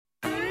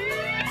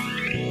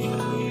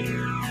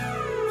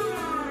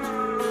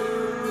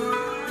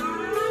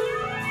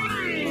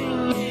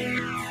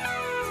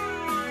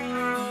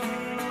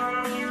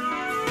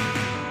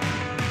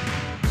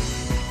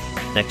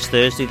Next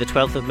Thursday, the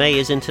 12th of May,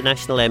 is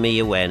International ME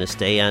Awareness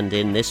Day, and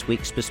in this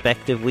week's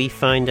Perspective we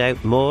find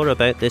out more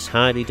about this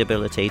highly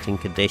debilitating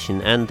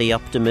condition and the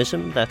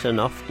optimism that an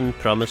often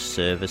promised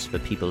service for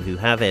people who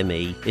have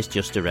ME is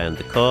just around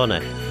the corner.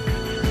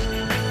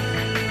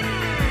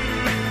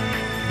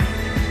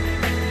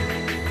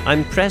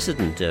 I'm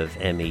president of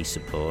ME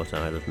Support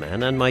Isle of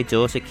Man, and my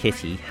daughter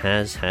Kitty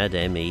has had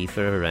ME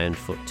for around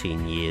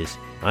 14 years.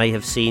 I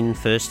have seen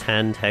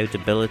firsthand how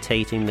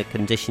debilitating the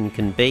condition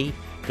can be,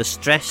 the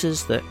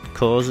stresses that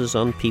causes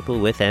on people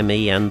with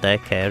ME and their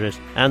carers,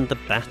 and the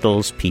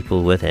battles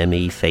people with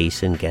ME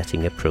face in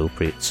getting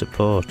appropriate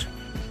support.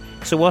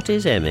 So what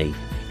is ME?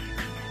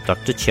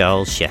 Dr.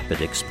 Charles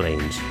Shepherd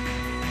explains.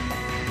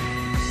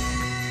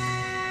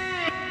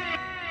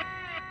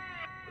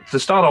 To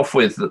start off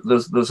with,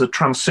 there's a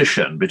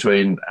transition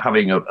between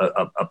having a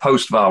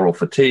post-viral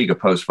fatigue, a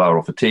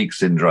post-viral fatigue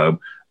syndrome,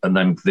 and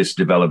then this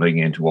developing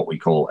into what we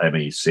call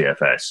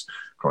ME/CFS,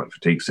 chronic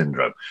fatigue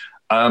syndrome.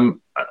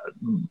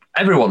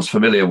 Everyone's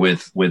familiar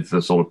with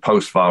the sort of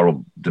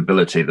post-viral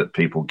debility that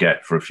people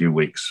get for a few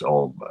weeks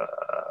or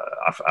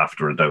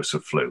after a dose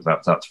of flu.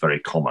 That's very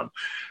common.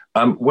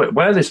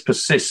 Where this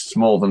persists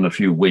more than a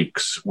few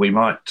weeks, we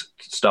might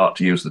start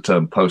to use the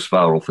term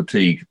post-viral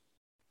fatigue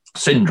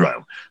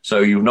syndrome. So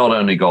you've not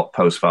only got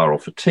post-viral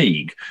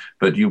fatigue,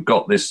 but you've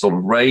got this sort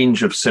of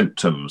range of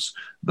symptoms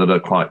that are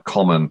quite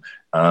common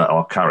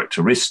or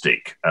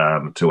characteristic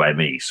to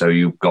ME. So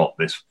you've got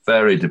this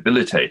very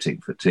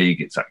debilitating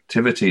fatigue. It's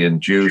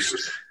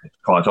activity-induced. It's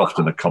quite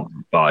often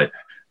accompanied by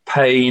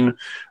pain.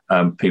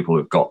 People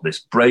who've got this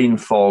brain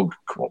fog,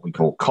 what we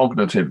call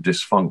cognitive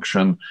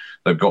dysfunction.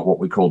 They've got what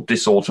we call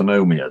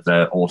dysautonomia.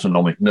 Their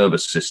autonomic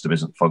nervous system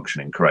isn't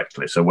functioning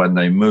correctly. So when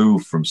they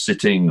move from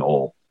sitting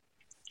or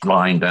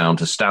lying down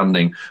to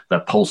standing, their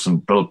pulse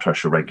and blood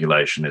pressure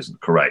regulation isn't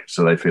correct.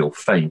 So they feel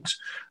faint.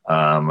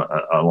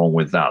 Along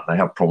with that, they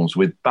have problems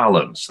with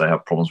balance. They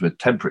have problems with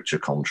temperature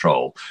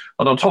control.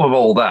 And on top of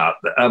all that,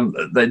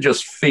 they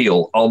just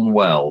feel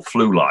unwell,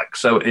 flu-like.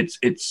 So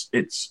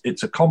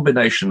it's a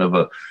combination of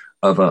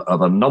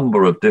a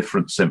number of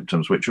different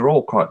symptoms, which are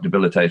all quite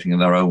debilitating in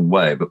their own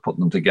way, but put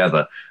them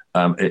together,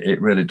 it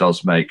really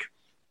does make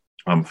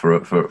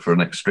for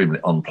an extremely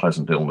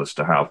unpleasant illness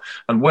to have.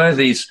 And where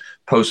these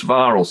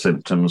post-viral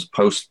symptoms,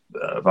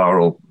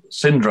 post-viral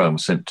syndrome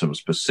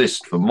symptoms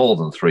persist for more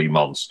than 3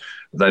 months,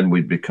 then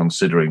we'd be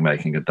considering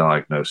making a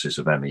diagnosis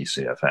of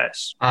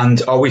ME/CFS.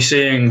 And are we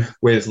seeing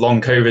with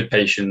long COVID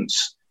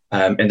patients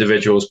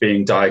individuals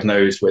being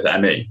diagnosed with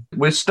ME?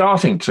 We're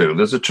starting to.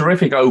 There's a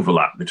terrific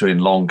overlap between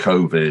long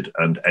COVID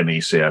and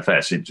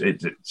ME/CFS.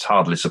 It's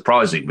hardly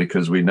surprising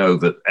because we know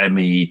that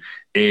ME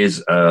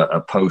is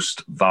a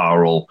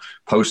post-viral,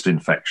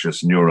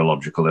 post-infectious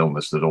neurological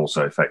illness that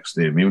also affects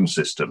the immune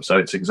system. So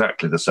it's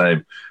exactly the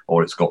same,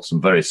 or it's got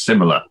some very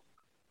similar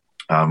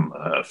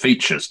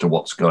features to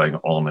what's going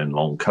on in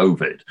long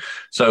COVID.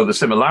 So the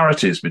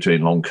similarities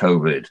between long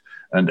COVID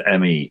and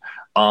ME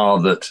are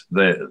that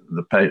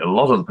a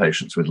lot of the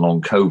patients with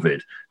long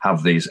COVID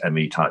have these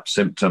ME-type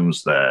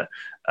symptoms. They're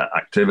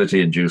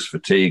activity-induced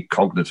fatigue,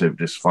 cognitive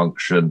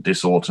dysfunction,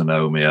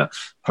 dysautonomia,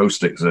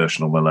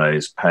 post-exertional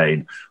malaise,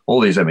 pain,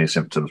 all these ME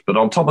symptoms. But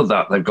on top of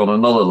that, they've got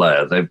another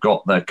layer. They've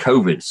got their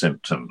COVID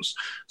symptoms.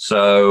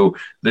 So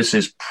this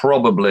is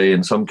probably,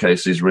 in some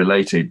cases,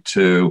 related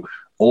to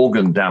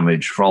organ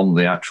damage from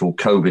the actual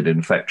COVID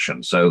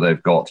infection. So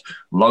they've got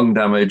lung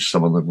damage.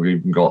 Some of them have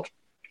even got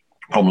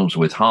problems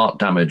with heart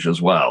damage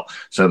as well.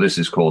 So this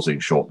is causing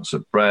shortness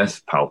of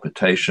breath,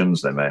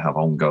 palpitations. They may have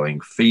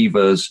ongoing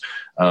fevers.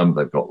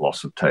 They've got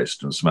loss of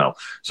taste and smell.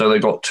 So they've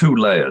got two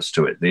layers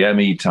to it, the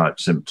ME-type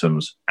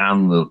symptoms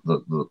and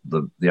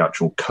the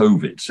actual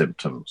COVID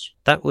symptoms.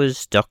 That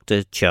was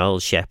Dr.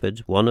 Charles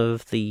Shepherd, one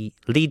of the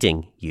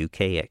leading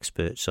UK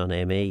experts on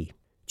ME.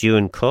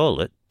 Duane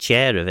Corlett,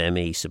 Chair of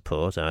ME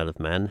Support Isle of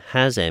Man,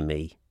 has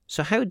ME.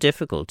 So how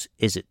difficult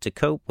is it to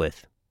cope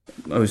with?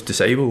 I was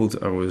disabled.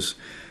 I was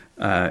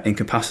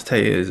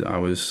incapacitated. I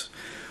was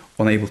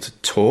unable to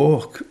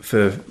talk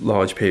for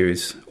large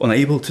periods,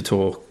 unable to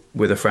talk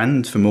with a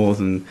friend for more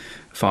than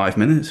 5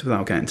 minutes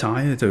without getting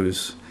tired. I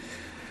was,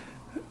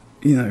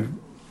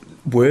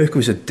 work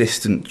was a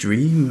distant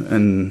dream,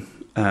 and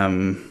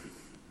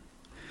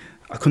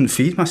I couldn't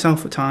feed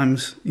myself at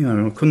times.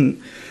 I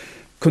couldn't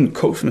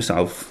cook for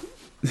myself.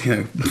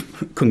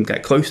 Couldn't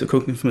get close to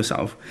cooking for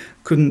myself.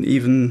 Couldn't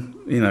even,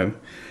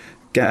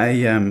 get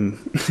a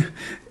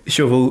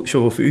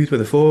shovel food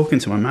with a fork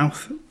into my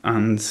mouth,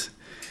 and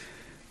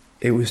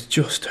it was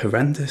just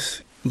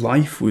horrendous.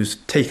 Life was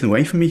taken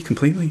away from me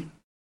completely.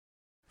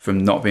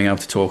 From not being able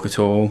to talk at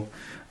all,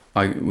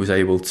 I was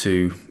able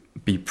to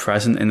be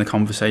present in the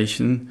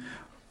conversation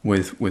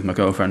with my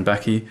girlfriend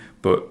Becky,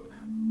 but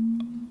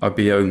I'd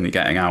be only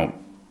getting out,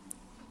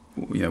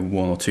 1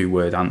 or 2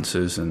 word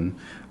answers, and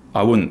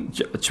I wouldn't,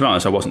 to be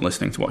honest, I wasn't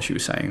listening to what she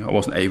was saying. I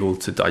wasn't able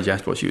to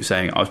digest what she was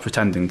saying. I was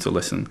pretending to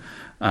listen.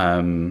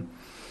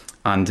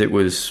 And it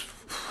was,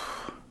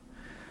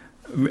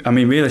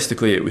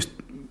 realistically,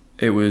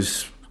 it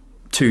was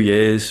 2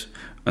 years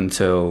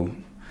until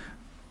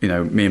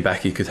me and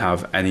Becky could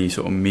have any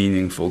sort of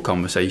meaningful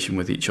conversation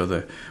with each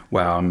other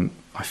where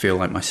I feel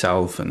like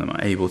myself and I'm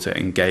able to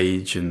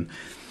engage. And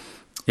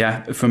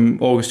yeah,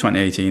 from August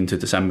 2018 to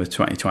December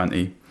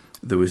 2020,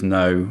 there was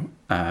no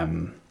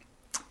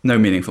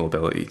meaningful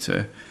ability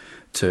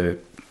to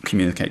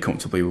communicate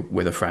comfortably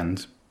with a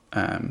friend.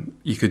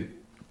 You could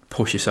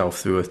push yourself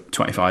through a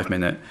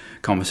 25-minute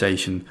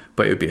conversation,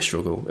 but it would be a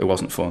struggle. It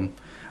wasn't fun.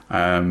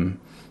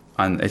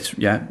 And it's,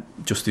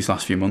 just these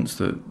last few months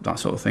that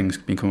sort of thing's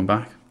been coming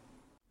back.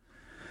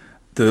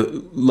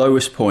 The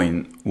lowest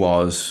point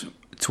was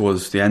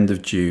towards the end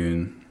of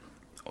June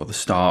or the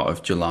start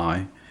of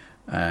July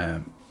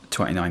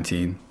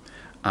 2019,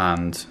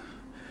 and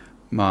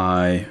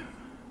my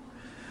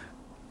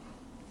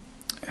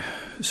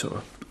sort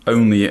of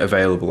only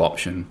available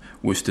option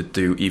was to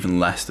do even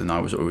less than I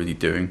was already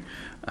doing,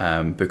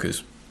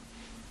 because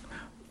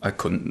I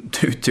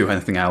couldn't do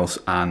anything else,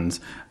 and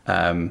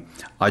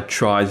I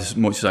tried as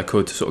much as I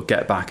could to sort of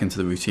get back into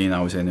the routine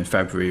I was in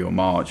February or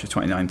March of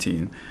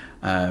 2019,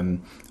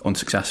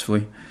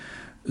 unsuccessfully.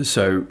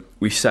 So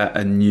we set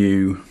a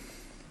new,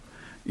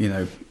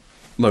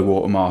 low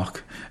water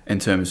mark in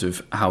terms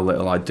of how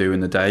little I do in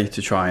the day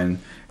to try and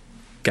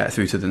get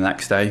through to the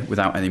next day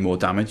without any more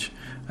damage,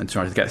 and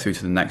try to get through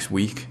to the next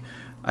week,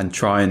 and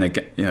try and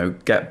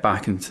get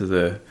back into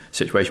the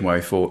situation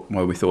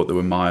where we thought there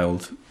were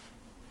mild,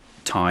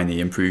 tiny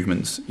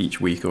improvements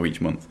each week or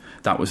each month.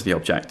 That was the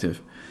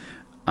objective,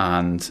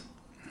 and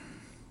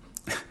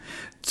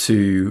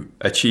to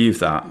achieve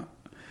that,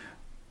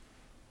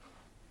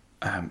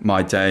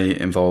 my day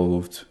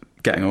involved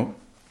getting up.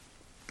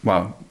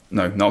 Well,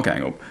 no, not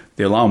getting up.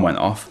 The alarm went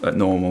off at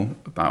normal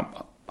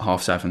about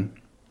 7:30,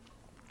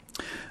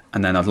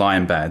 and then I'd lie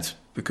in bed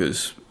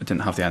because I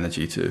didn't have the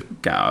energy to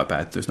get out of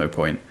bed. There's no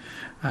point.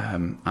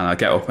 And I'd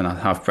get up and I'd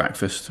have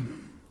breakfast.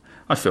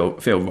 I'd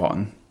feel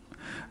rotten.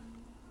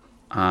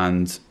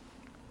 And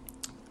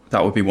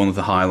that would be one of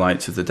the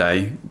highlights of the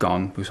day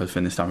gone because I'd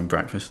finished having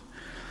breakfast.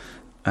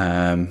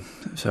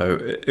 So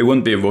it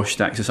wouldn't be a rushed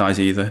exercise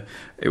either.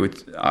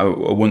 I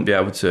wouldn't be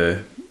able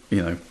to,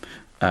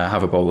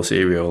 have a bowl of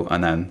cereal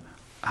and then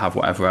have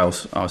whatever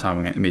else I was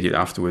having immediately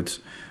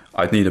afterwards.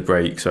 I'd need a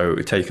break, so it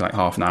would take like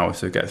half an hour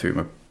to get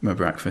through my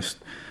breakfast,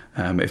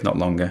 if not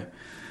longer.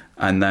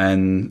 And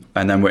then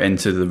we're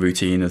into the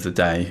routine of the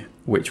day,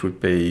 which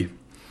would be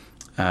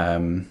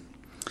sat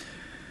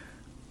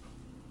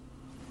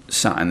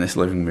in this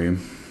living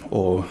room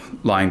or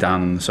lying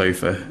down on the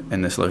sofa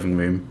in this living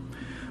room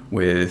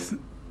with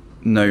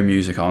no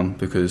music on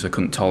because I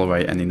couldn't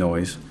tolerate any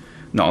noise.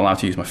 Not allowed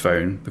to use my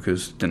phone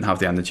because I didn't have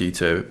the energy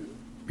to,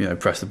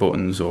 press the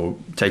buttons or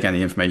take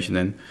any information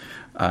in.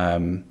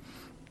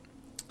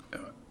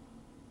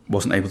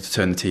 Wasn't able to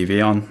turn the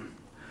TV on.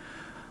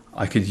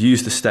 I could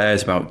use the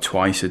stairs about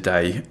twice a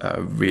day,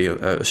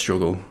 a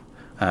struggle.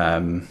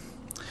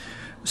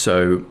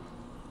 So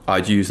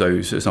I'd use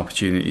those as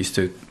opportunities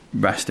to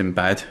rest in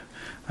bed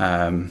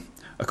a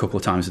couple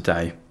of times a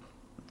day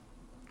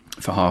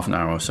for half an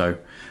hour or so.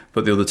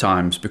 But the other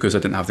times, because I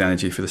didn't have the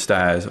energy for the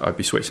stairs, I'd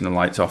be switching the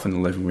lights off in the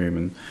living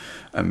room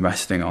and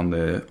resting on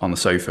the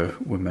sofa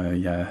with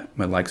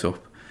my legs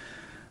up.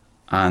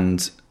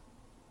 And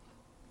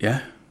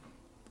yeah,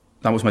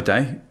 that was my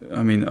day.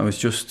 I mean, I was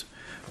just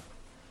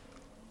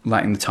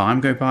letting the time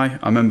go by.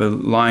 I remember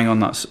lying on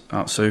that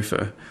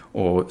sofa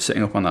or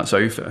sitting up on that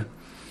sofa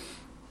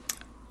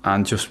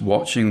and just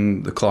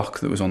watching the clock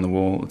that was on the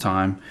wall at the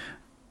time,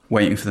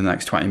 waiting for the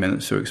next 20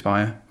 minutes to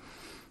expire.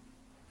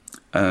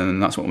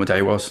 And that's what my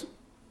day was.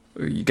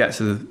 You get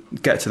to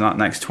that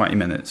next 20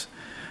 minutes,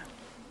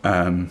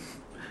 and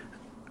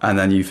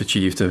then you've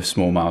achieved a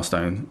small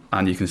milestone,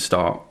 and you can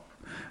start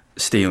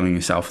steeling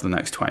yourself for the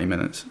next 20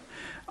 minutes.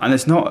 And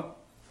it's not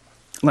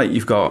like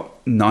you've got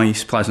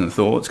nice, pleasant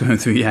thoughts going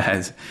through your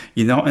head.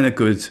 You're not in a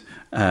good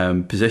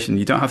position.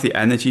 You don't have the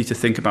energy to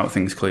think about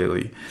things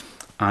clearly,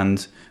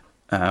 and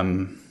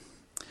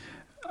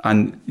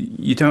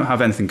you don't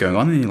have anything going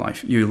on in your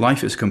life. Your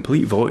life is a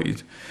complete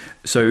void.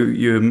 So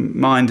your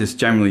mind is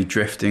generally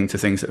drifting to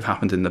things that have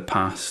happened in the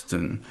past,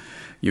 and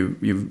you're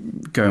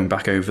going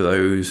back over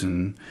those,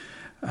 and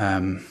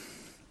then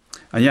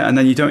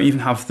you don't even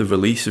have the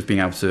release of being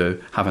able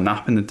to have a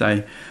nap in the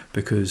day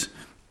because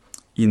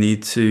you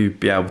need to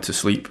be able to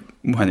sleep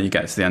when you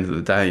get to the end of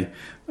the day.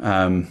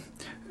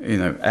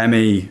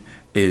 ME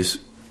is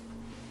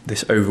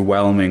this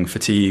overwhelming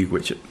fatigue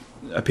which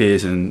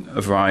appears in a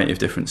variety of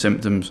different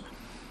symptoms,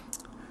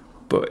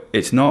 but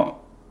it's not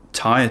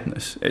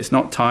tiredness. It's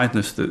not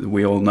tiredness that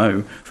we all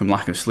know from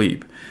lack of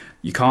sleep.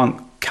 You can't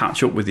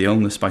catch up with the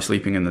illness by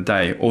sleeping in the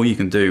day. All you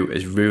can do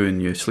is ruin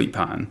your sleep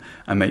pattern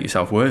and make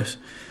yourself worse.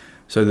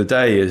 So the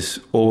day is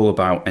all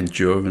about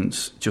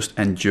endurance, just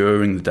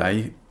enduring the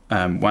day.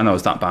 When I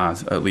was that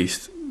bad, at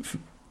least,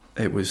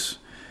 it was,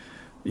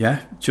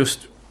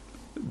 just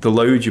the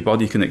load your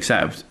body can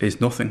accept is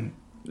nothing.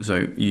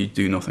 So you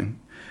do nothing.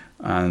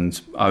 And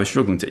I was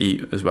struggling to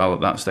eat as well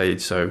at that stage.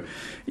 So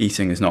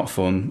eating is not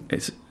fun.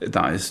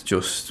 That is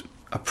just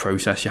a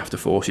process you have to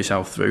force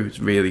yourself through. It's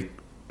really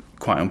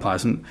quite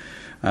unpleasant.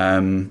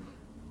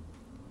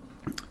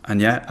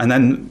 and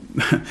then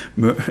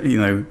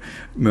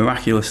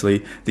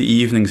miraculously, the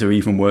evenings are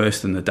even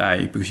worse than the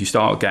day, because you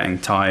start getting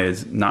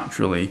tired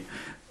naturally,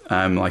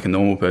 like a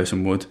normal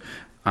person would,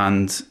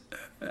 and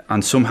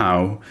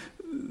somehow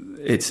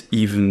it's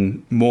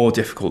even more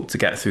difficult to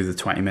get through the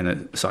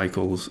 20-minute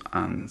cycles,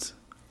 and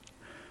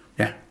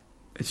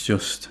it's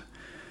just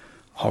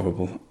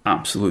horrible,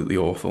 absolutely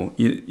awful.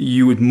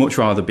 You would much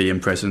rather be in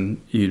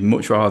prison. You'd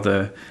much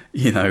rather,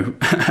 be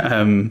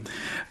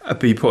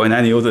put in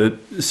any other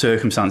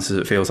circumstances,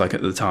 it feels like,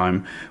 at the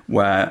time,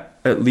 where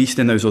at least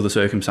in those other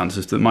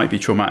circumstances that might be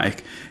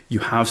traumatic, you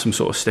have some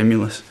sort of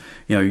stimulus,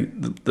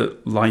 that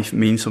life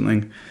means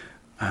something.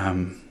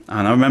 And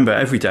I remember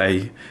every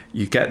day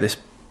you get this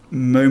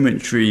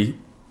momentary,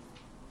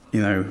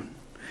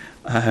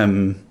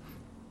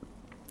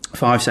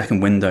 5-second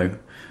window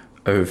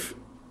of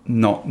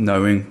not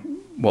knowing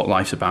what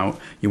life's about.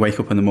 You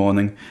wake up in the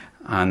morning,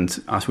 and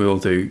as we all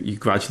do, you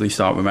gradually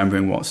start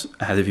remembering what's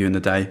ahead of you in the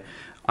day,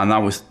 and that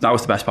was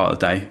the best part of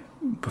the day,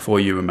 before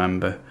you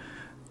remember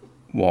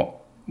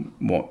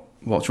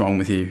what's wrong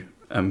with you,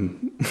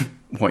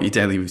 what your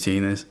daily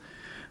routine is,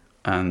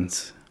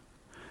 and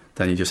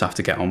then you just have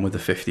to get on with the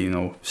 15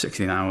 or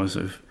 16 hours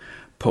of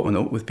putting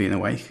up with being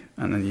awake,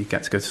 and then you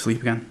get to go to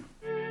sleep again.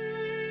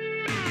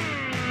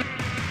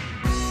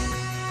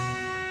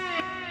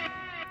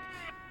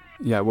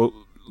 Yeah, well,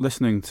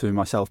 listening to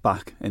myself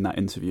back in that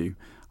interview,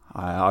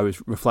 I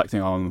was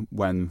reflecting on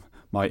when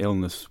my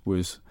illness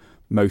was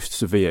most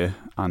severe,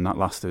 and that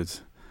lasted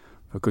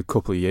for a good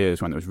couple of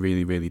years, when it was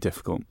really, really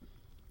difficult.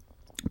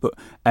 But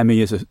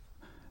ME is an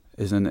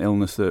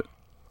illness that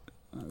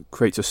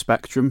creates a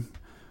spectrum.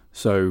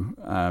 So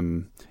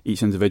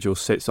each individual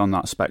sits on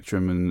that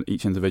spectrum, and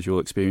each individual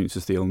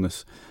experiences the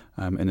illness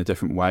in a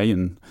different way.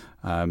 And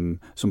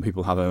some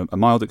people have a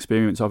mild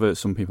experience of it,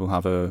 some people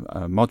have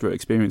a moderate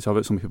experience of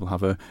it, some people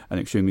have an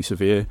extremely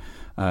severe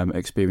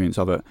experience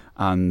of it.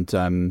 And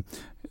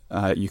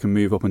you can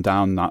move up and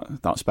down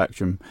that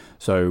spectrum.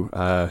 So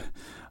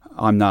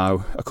I'm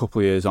now a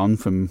couple of years on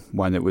from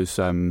when it was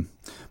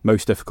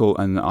most difficult,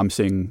 and I'm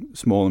seeing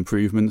small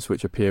improvements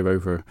which appear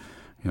over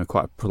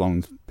quite a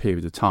prolonged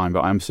period of time,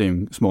 but I'm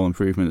seeing small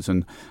improvements,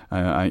 and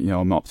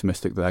I'm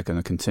optimistic they're going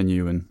to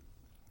continue. And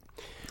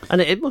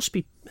it must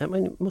be. I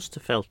mean, it must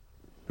have felt,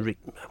 I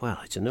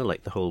don't know,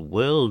 like the whole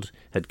world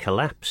had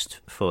collapsed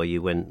for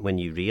you when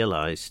you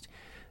realised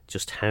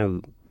just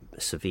how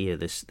severe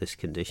this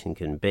condition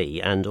can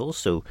be, and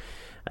also,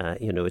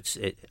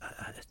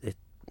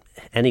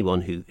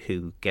 anyone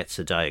who gets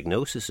a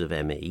diagnosis of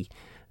ME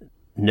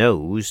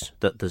knows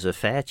that there's a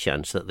fair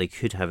chance that they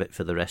could have it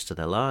for the rest of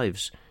their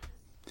lives.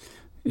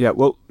 Yeah,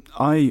 well,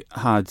 I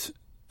had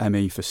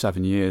ME for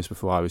 7 years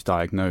before I was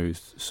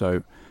diagnosed.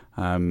 So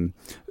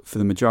for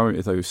the majority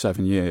of those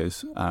 7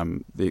 years,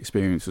 the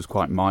experience was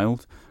quite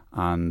mild,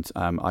 and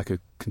I could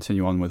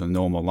continue on with a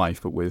normal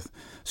life, but with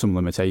some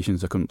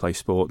limitations. I couldn't play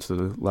sport to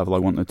the level I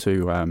wanted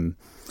to.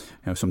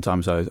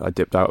 Sometimes I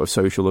dipped out of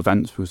social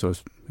events because I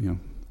was,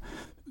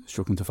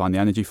 struggling to find the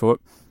energy for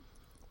it.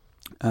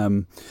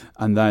 And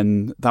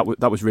then that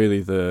was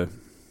really the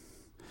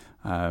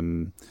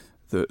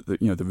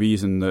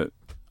reason that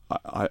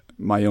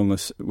my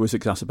illness was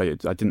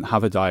exacerbated. I didn't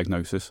have a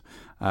diagnosis,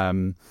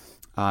 and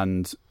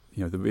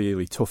the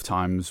really tough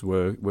times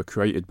were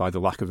created by the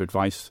lack of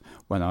advice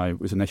when I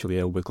was initially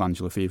ill with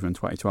glandular fever in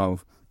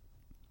 2012.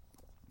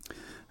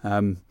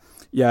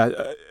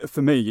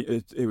 For me,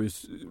 it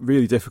was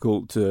really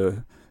difficult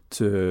to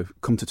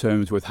come to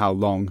terms with how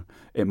long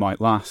it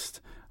might last,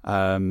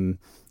 and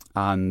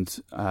I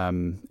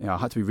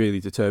had to be really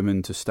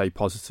determined to stay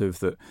positive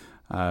that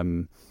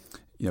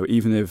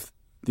even if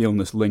the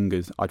illness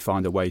lingered, I'd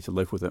find a way to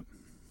live with it.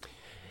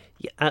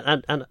 Yeah,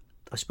 and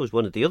I suppose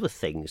one of the other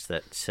things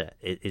that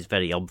is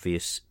very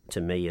obvious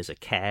to me as a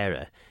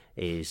carer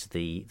is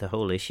the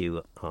whole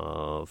issue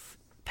of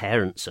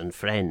parents and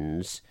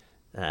friends.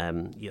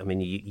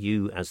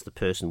 You as the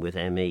person with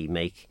ME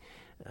make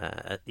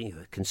a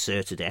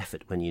concerted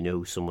effort when you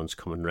know someone's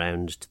coming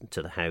round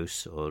to the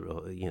house, or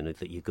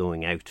that you're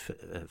going out for,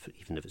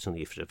 even if it's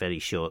only for a very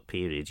short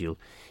period. You'll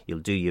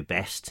do your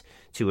best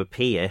to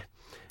appear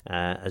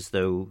as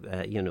though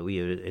you're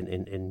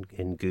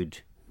in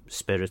good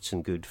spirits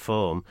and good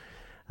form,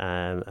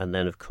 and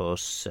then of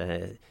course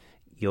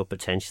you're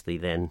potentially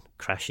then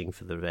crashing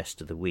for the rest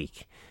of the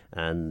week,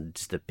 and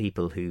the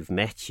people who've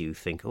met you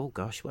think, oh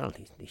gosh, well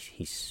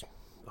he's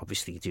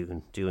obviously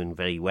doing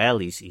very well.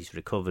 He's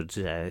recovered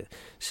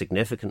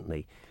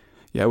significantly.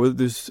 Yeah, well,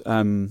 there's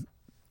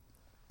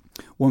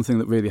one thing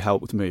that really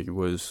helped me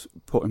was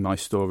putting my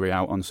story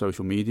out on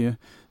social media.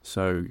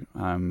 So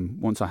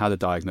once I had a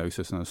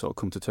diagnosis and I sort of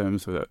come to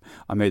terms with it,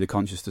 I made a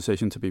conscious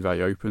decision to be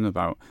very open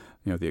about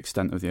the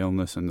extent of the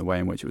illness and the way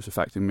in which it was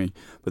affecting me.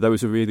 But there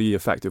was a really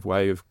effective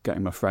way of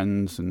getting my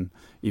friends and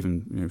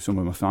even some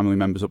of my family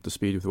members up to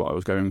speed with what I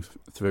was going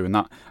through, and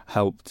that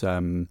helped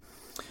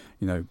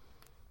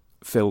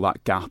fill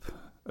that gap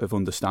of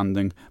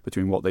understanding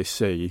between what they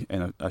see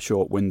in a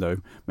short window,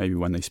 maybe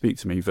when they speak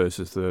to me,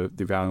 versus the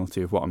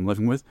reality of what I'm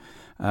living with.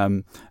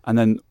 And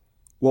then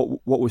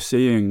what we're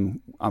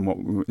seeing, and what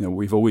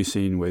we've always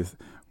seen with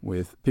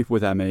people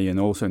with ME, and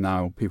also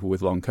now people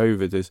with long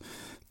COVID, is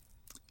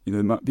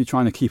they might be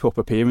trying to keep up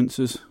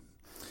appearances.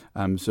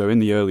 So in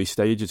the early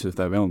stages of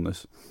their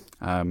illness,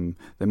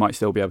 they might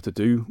still be able to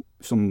do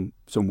some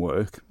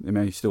work. They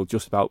may still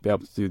just about be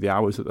able to do the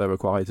hours that they're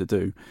required to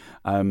do,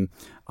 and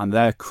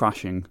they're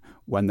crashing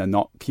when they're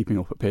not keeping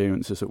up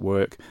appearances at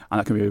work, and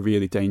that can be a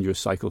really dangerous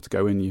cycle to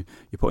go in. You're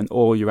putting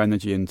all your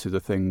energy into the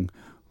thing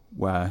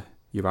where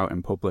you're out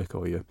in public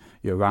or you're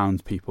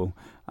around people,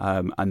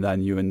 and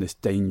then you're in this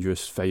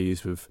dangerous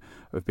phase of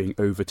being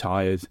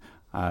overtired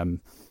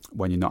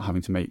when you're not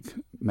having to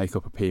make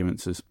up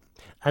appearances.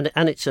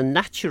 And it's a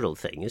natural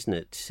thing, isn't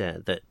it?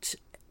 That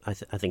I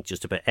think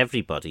just about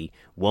everybody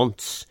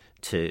wants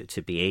to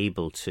be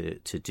able to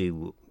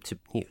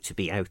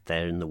be out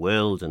there in the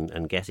world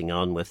and getting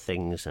on with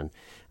things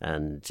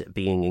and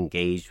being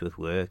engaged with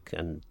work.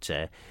 And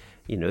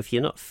if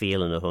you're not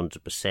feeling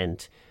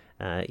 100%,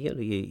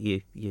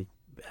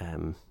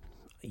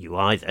 you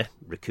either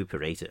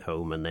recuperate at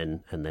home and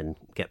then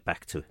get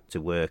back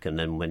to work, and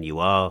then when you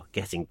are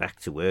getting back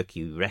to work,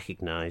 you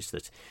recognise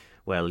that,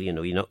 well, you're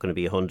not going to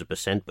be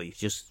 100%, but you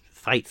just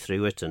fight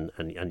through it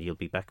and you'll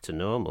be back to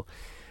normal.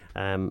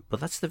 But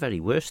that's the very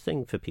worst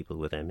thing for people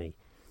with ME.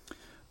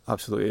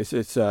 Absolutely,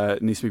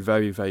 it needs to be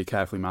very, very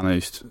carefully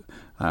managed.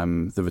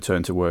 The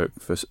return to work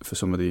for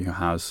somebody who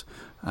has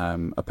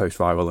a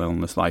post-viral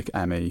illness like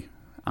ME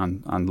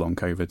and long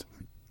COVID.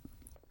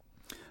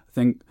 I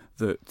think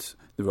that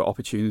there are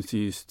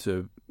opportunities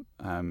to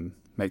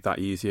make that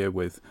easier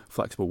with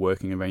flexible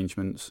working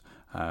arrangements.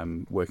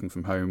 Working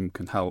from home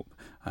can help,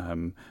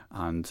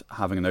 and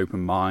having an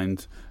open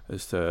mind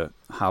as to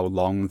how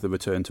long the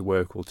return to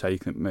work will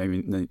take. It may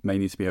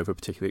need to be over a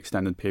particularly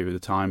extended period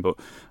of time, but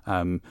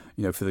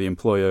for the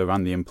employer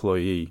and the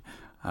employee,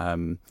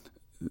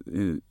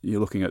 you're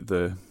looking at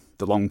the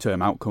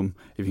long-term outcome.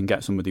 If you can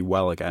get somebody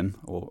well again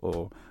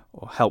or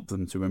help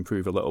them to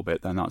improve a little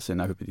bit, then that's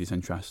in everybody's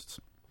interests.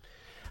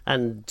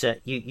 And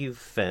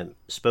you've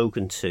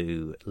spoken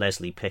to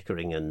Leslie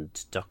Pickering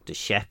and Dr.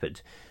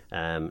 Shepherd,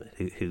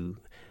 who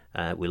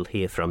we'll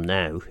hear from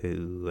now,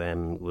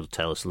 who will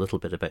tell us a little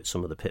bit about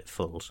some of the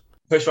pitfalls.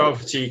 Post-viral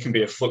fatigue can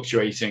be a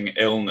fluctuating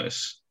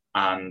illness,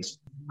 and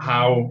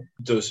how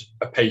does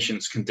a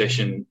patient's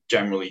condition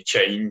generally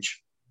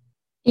change?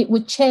 It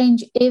would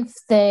change if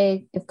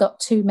they've got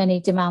too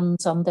many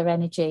demands on their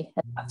energy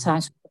at that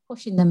time. So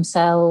pushing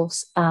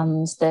themselves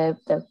and they're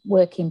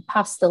working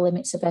past the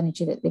limits of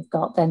energy that they've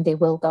got, then they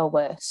will go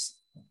worse.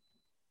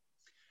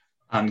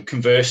 And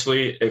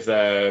conversely, if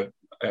they're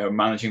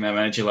managing their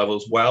energy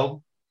levels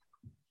well?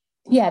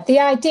 Yeah, the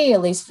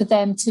ideal is for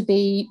them to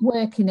be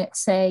working at,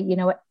 say,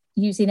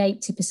 using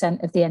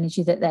 80% of the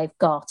energy that they've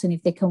got. And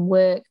if they can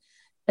work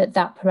at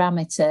that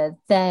parameter,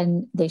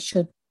 then they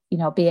should,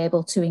 be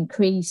able to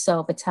increase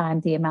over time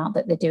the amount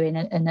that they're doing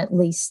and at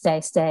least stay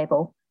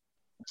stable.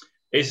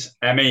 Is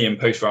ME and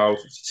post-viral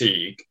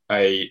fatigue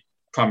a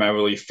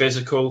primarily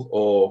physical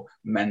or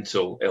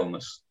mental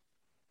illness?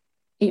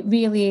 It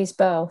really is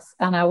both,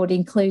 and I would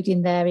include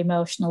in there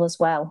emotional as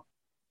well,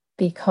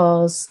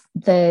 because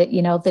the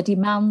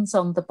demands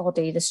on the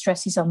body, the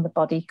stresses on the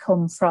body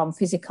come from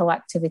physical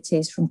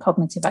activities, from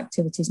cognitive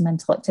activities,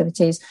 mental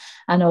activities,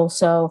 and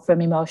also from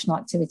emotional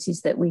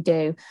activities that we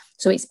do.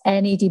 So it's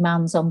any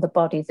demands on the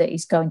body that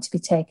is going to be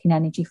taking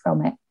energy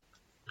from it.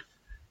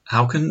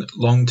 How can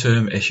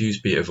long-term issues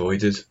be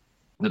avoided?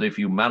 That if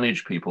you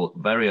manage people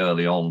very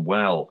early on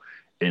well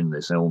in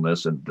this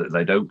illness and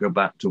they don't go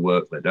back to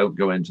work, they don't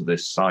go into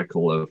this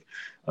cycle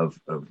of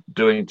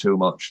doing too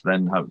much,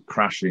 then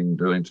crashing,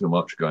 doing too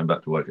much, going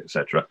back to work,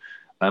 etc.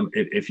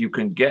 If you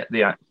can get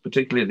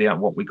particularly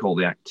what we call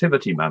the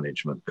activity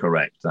management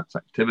correct, that's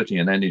activity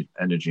and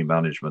energy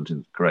management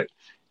correct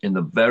in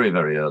the very,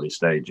 very early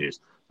stages,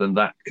 then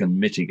that can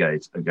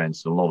mitigate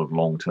against a lot of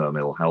long-term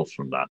ill health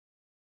from that.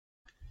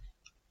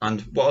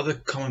 And what are the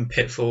common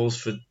pitfalls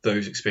for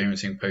those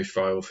experiencing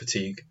post-viral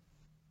fatigue?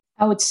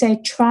 I would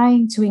say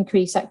trying to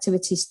increase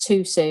activities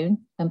too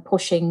soon and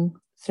pushing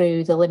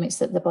through the limits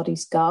that the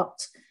body's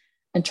got,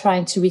 and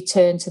trying to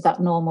return to that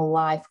normal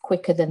life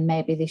quicker than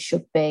maybe they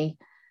should be.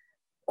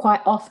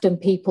 Quite often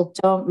people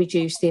don't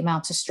reduce the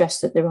amount of stress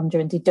that they're under,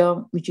 and they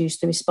don't reduce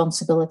the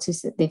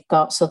responsibilities that they've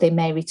got. So they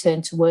may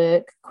return to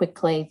work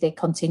quickly. They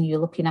continue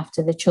looking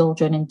after the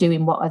children and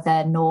doing what are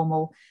their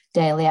normal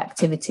daily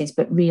activities,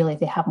 but really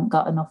they haven't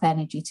got enough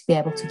energy to be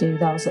able to do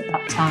those at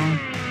that time.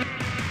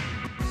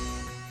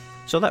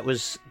 So that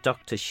was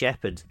Dr.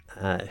 Shepherd,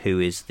 who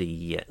is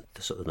the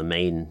sort of the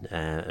main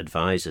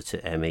advisor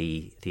to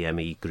ME, the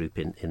ME group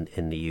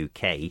in the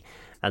UK,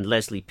 and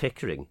Leslie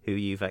Pickering, who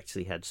you've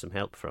actually had some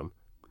help from.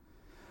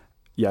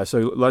 Yeah, so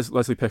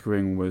Leslie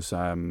Pickering was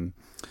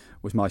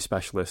my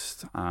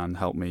specialist and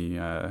helped me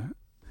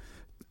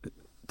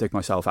dig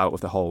myself out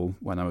of the hole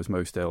when I was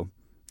most ill,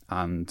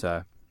 and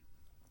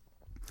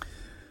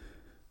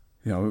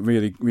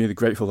really, really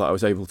grateful that I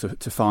was able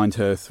to find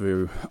her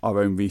through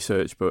our own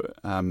research. But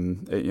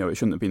it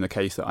shouldn't have been the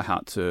case that I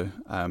had to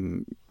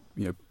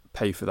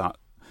pay for that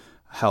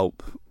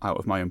help out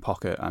of my own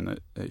pocket, and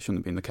it shouldn't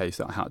have been the case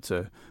that I had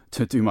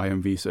to do my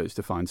own research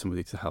to find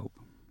somebody to help.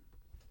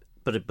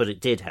 But it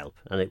did help,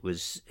 and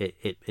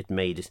it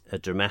made a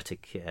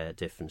dramatic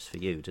difference for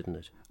you, didn't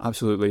it?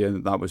 Absolutely,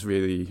 and that was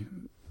really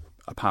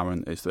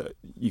apparent, is that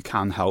you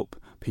can help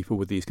people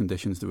with these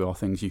conditions. There are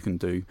things you can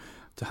do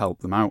to help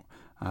them out,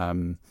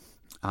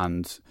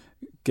 and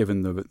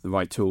given the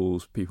right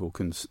tools, people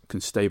can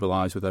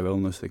stabilise with their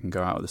illness. They can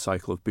go out of the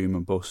cycle of boom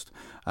and bust,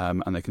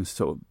 and they can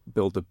sort of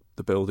build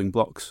the building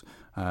blocks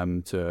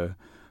to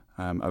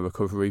a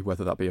recovery,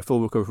 whether that be a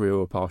full recovery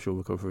or a partial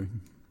recovery.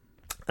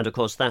 And of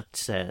course,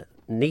 that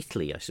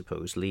neatly, I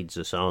suppose, leads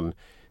us on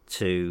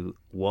to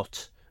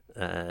what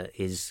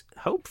is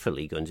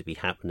hopefully going to be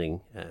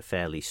happening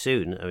fairly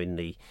soon. I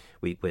mean,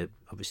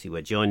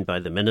 we're joined by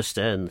the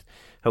Minister, and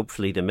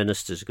hopefully the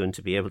Minister's going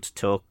to be able to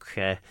talk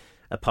a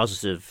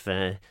positive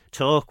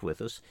talk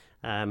with us.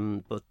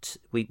 But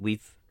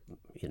we've,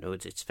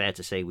 it's fair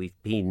to say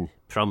we've been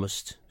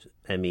promised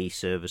ME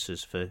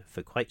services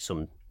for quite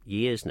some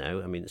years now.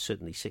 I mean, it's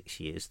certainly 6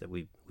 years that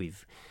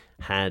we've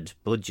had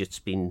budgets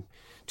being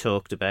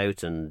talked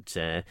about,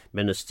 and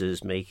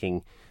ministers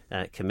making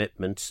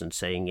commitments and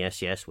saying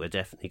yes, we're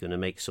definitely going to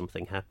make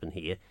something happen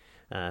here.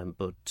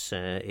 But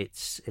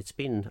it's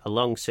been a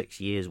long 6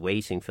 years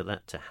waiting for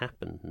that to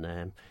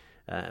happen.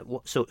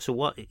 So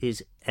what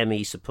is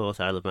ME Support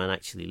Isle of Man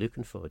actually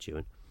looking for,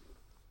 Ewan?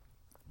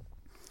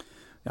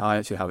 I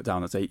actually have it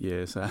down as 8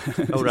 years.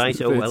 Oh, right.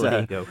 Well,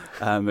 there you go.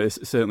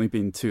 It's certainly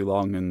been too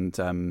long, and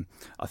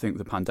I think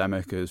the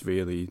pandemic has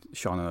really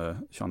shone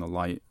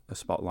a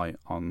spotlight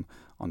on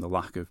the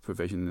lack of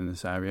provision in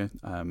this area.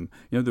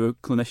 There are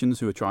clinicians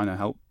who are trying to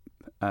help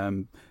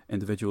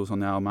individuals on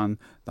the Isle of Man.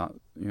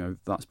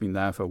 That's been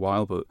there for a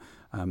while, but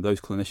those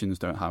clinicians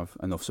don't have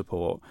enough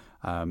support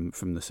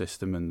from the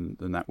system and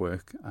the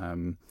network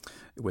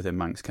within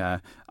Manx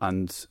Care,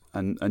 and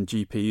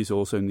GPs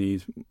also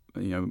need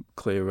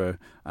clearer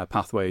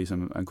pathways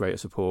and greater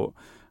support,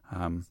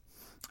 and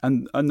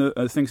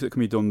the things that can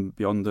be done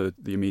beyond the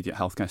immediate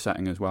healthcare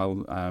setting as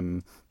well,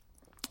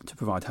 to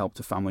provide help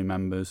to family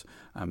members,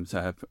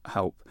 to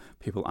help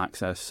people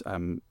access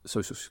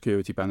social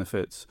security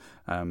benefits,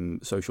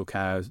 social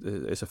care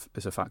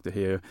is a factor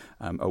here,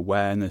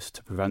 awareness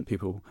to prevent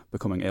people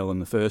becoming ill in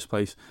the first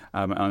place,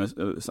 and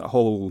it's a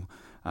whole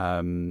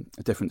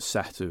different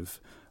set of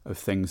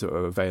things that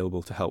are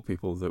available to help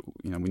people that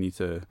we need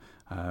to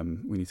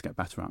get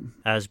better at.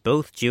 As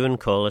both Ewan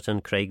Corlett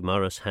and Craig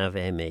Morris have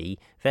ME,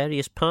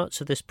 various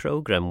parts of this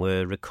programme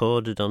were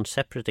recorded on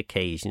separate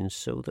occasions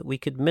so that we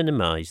could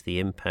minimise the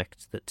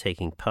impact that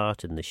taking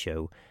part in the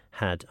show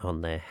had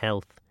on their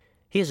health.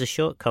 Here's a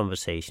short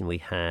conversation we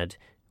had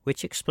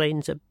which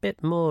explains a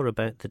bit more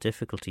about the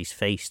difficulties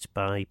faced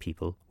by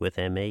people with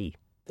ME.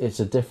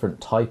 It's a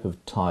different type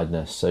of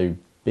tiredness, so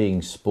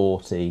being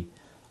sporty,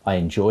 I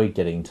enjoyed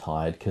getting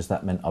tired because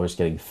that meant I was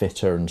getting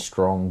fitter and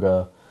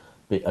stronger.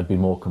 I'd be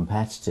more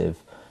competitive.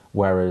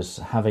 Whereas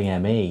having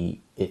ME,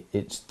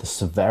 it's the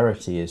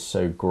severity is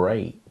so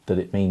great that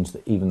it means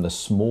that even the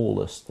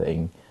smallest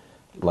thing,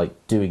 like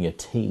doing your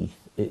teeth,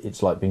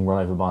 it's like being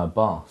run over by a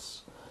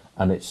bus.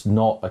 And it's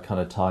not a kind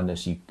of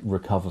tiredness you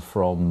recover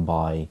from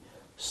by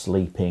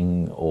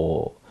sleeping,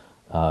 or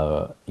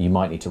you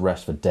might need to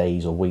rest for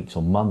days or weeks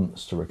or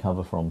months to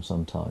recover from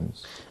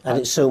sometimes. And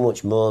it's so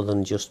much more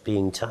than just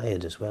being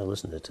tired as well,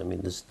 isn't it? I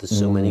mean, there's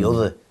so many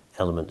other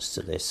elements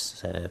to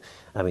this.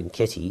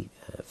 Kitty,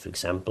 for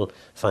example,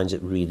 finds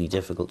it really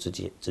difficult to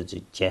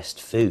digest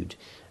food.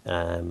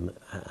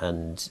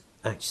 And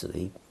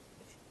actually,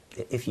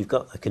 if you've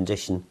got a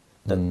condition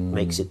that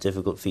makes it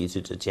difficult for you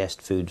to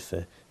digest food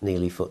for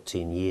nearly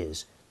 14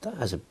 years, that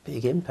has a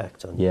big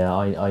impact on you. Yeah,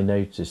 I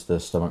noticed the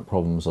stomach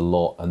problems a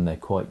lot, and they're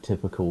quite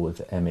typical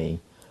with ME,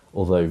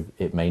 although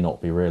it may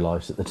not be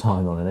realised at the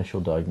time on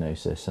initial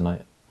diagnosis. And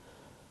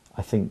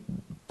I think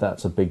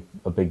that's a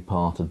big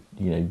part of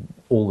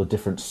all the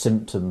different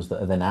symptoms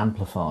that are then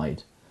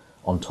amplified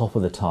on top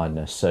of the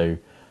tiredness. So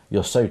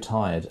you're so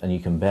tired and you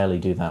can barely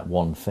do that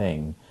one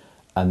thing,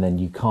 and then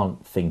you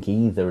can't think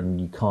either, and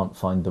you can't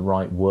find the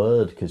right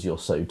word because you're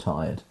so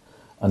tired.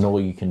 And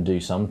all you can do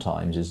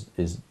sometimes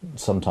is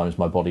sometimes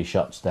my body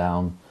shuts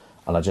down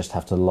and I just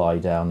have to lie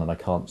down and I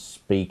can't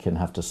speak and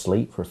have to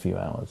sleep for a few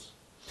hours.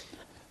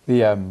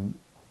 The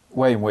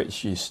way in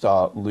which you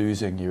start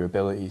losing your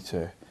ability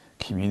to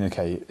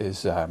communicate is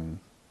something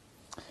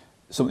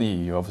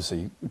you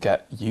obviously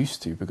get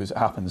used to because it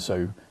happens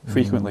so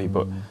frequently,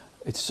 but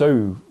it's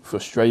so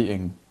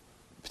frustrating,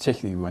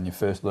 particularly when you're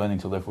first learning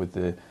to live with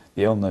the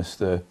illness.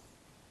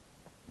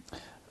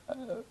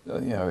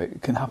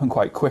 It can happen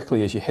quite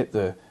quickly as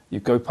you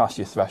go past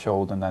your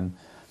threshold, and then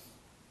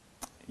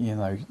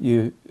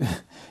you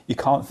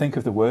can't think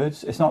of the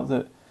words. It's not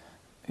that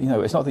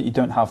you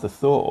don't have the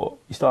thought.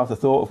 You still have the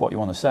thought of what you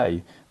want to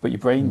say, but your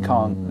brain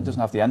doesn't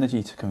have the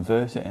energy to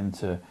convert it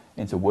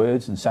into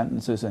words and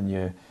sentences, and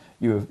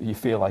you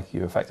feel like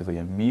you're effectively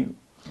a mute.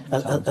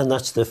 And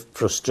that's the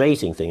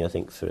frustrating thing, I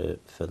think,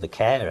 for the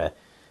carer,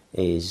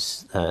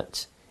 is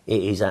that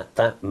it is at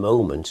that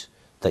moment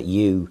that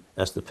you,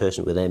 as the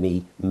person with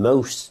ME,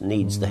 most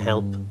needs the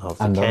help of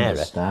the and carer.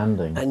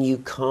 Understanding. And you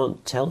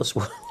can't tell us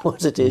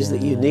what it is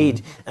that you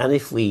need. And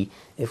if we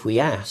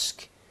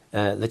ask,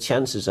 the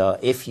chances are,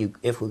 if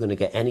we're going to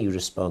get any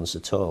response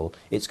at all,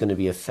 it's going to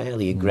be a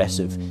fairly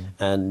aggressive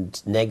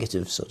and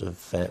negative sort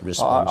of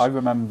response. I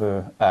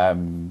remember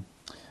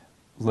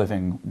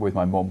living with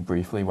my mum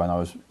briefly when I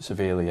was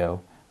severely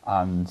ill,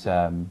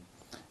 and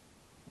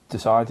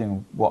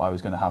deciding what I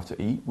was going to have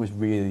to eat was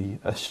really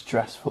a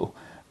stressful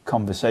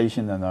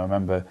conversation. And I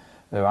remember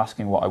they were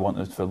asking what I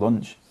wanted for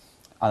lunch,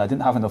 and I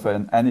didn't have enough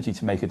energy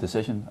to make a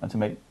decision and to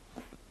make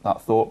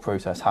that thought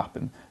process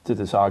happen to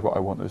decide what I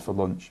wanted for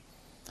lunch.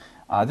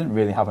 I didn't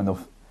really have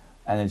enough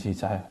energy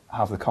to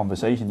have the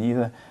conversation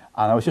either,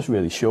 and I was just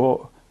really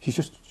short. She's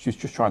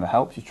just trying to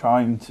help. She's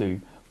trying to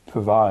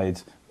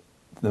provide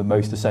the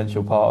most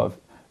essential part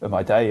of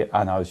my day,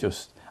 and I was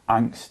just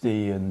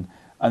angsty, and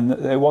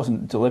it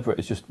wasn't deliberate.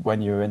 It's just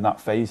when you're in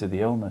that phase of the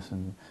illness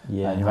and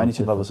your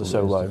energy levels are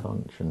so low.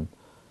 Function.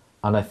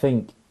 And I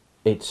think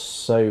it's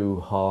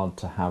so hard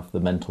to have the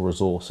mental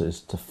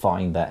resources to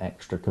find that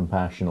extra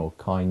compassion or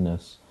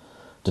kindness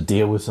to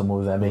deal with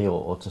someone with ME,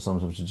 or to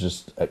sometimes to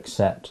just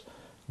accept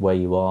where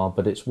you are.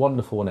 But it's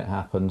wonderful when it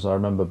happens. I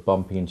remember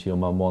bumping into your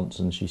mum once,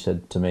 and she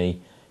said to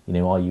me,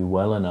 are you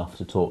well enough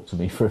to talk to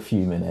me for a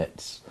few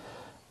minutes?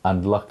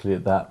 And luckily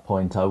at that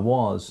point I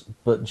was.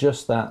 But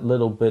just that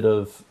little bit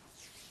of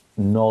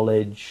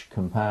knowledge,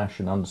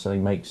 compassion,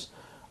 understanding makes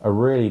a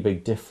really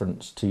big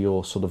difference to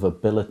your sort of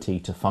ability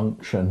to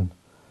function.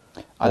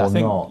 And I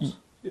think not.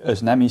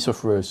 As an ME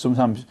sufferer,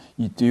 sometimes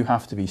you do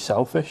have to be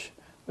selfish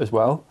as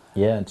well.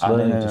 Yeah, it's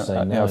learning to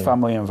say no. In a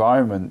family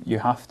environment, you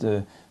have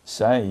to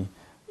say,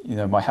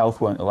 my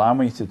health won't allow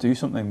me to do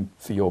something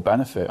for your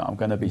benefit. I'm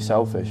going to be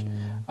selfish.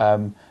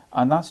 And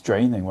that's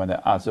draining when it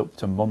adds up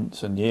to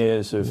months and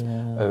years of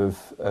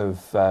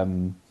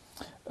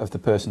the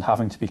person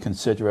having to be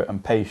considerate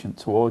and patient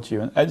towards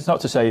you. And it's not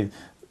to say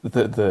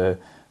that the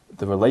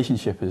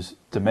relationship is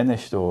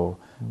diminished or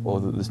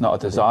that there's not a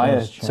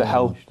desire to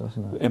help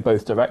in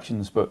both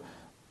directions, but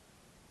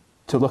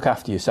to look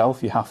after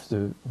yourself, you have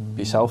to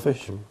be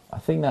selfish. I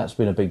think that's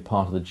been a big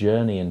part of the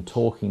journey, and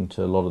talking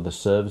to a lot of the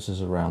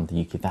services around the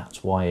UK.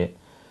 That's why it,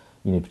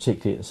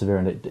 particularly at severe,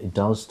 and it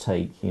does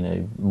take,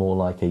 more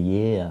like a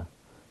year,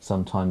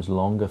 sometimes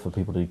longer, for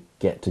people to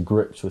get to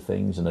grips with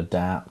things and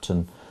adapt.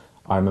 And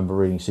I remember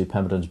reading Sue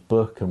Pemberton's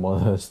book, and one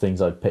of those things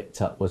I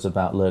picked up was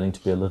about learning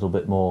to be a little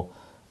bit more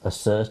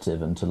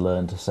assertive and to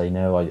learn to say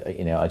no.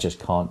 I just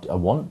can't. I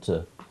want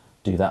to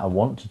do that. I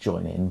want to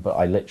join in, but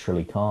I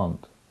literally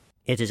can't.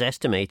 It is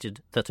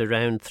estimated that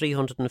around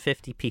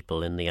 350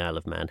 people in the Isle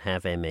of Man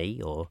have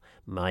ME, or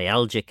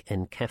myalgic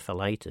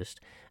encephalitis,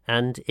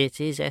 and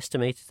it is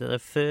estimated that a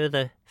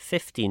further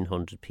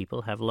 1,500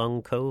 people have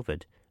long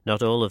COVID.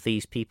 Not all of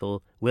these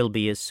people will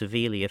be as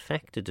severely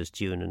affected as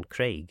June and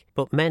Craig,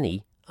 but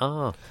many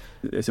are.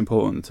 It's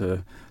important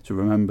to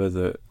remember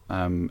that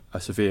a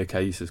severe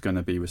case is going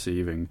to be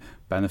receiving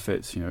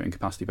benefits,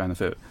 incapacity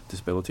benefit,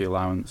 disability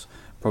allowance,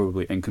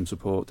 probably income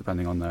support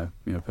depending on their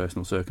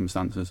personal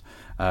circumstances.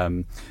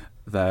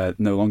 They're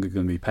no longer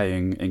going to be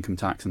paying income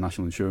tax and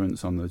national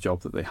insurance on the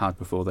job that they had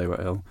before they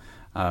were ill,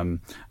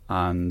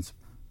 and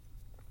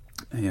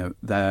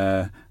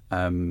their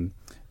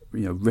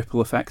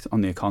ripple effect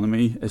on the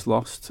economy is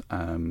lost.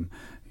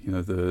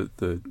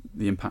 The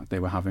impact they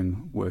were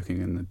having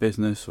working in the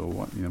business or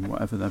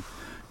whatever their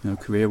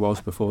career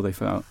was before they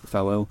fell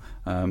ill.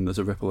 There's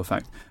a ripple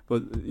effect,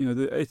 but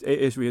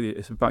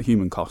it's about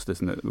human cost,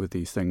 isn't it? With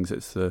these things,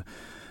 it's the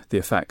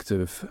effect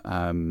of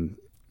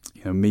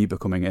me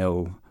becoming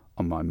ill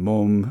on my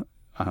mum,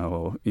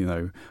 or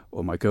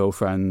my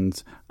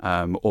girlfriend,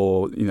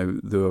 or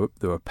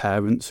there are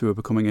parents who are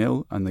becoming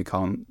ill and they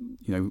can't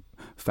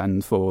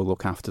fend for or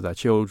look after their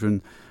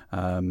children.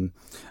 And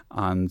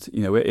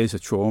it is a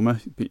trauma.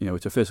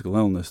 It's a physical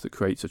illness that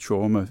creates a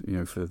trauma,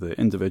 for the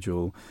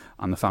individual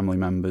and the family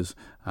members,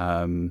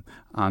 and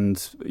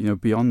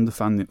beyond the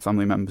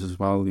family members as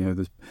well.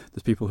 There's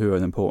people who are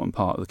an important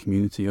part of the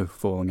community who are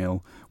falling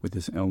ill with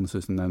these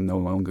illnesses, and they're no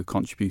longer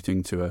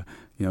contributing to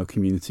a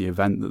community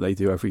event that they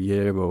do every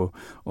year or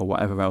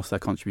whatever else their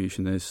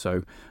contribution is.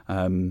 So.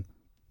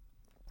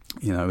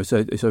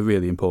 It's a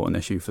really important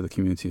issue for the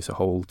community as a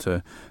whole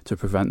to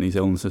prevent these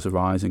illnesses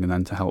arising, and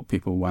then to help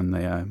people when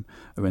they are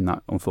in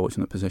that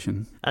unfortunate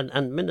position.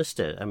 And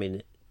Minister,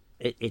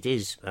 it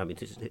is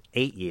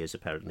 8 years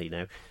apparently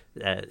now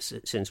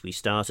since we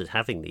started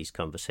having these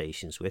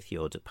conversations with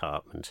your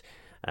department.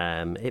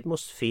 It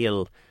must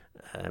feel,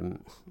 a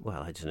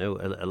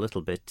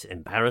little bit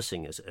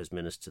embarrassing as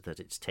Minister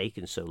that it's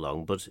taken so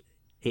long, but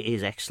it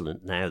is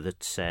excellent now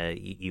that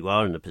you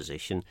are in a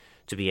position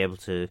to be able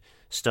to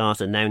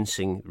start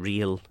announcing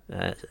real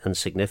and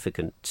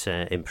significant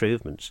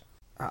improvements.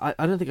 I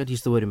don't think I'd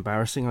use the word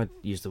embarrassing. I'd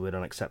use the word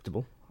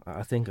unacceptable.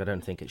 I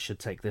don't think it should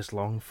take this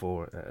long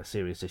for a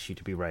serious issue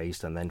to be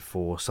raised and then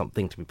for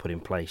something to be put in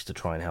place to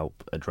try and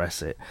help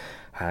address it.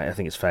 I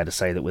think it's fair to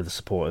say that with the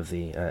support of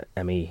the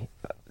ME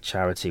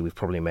charity, we've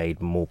probably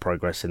made more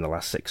progress in the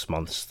last 6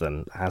 months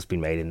than has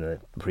been made in the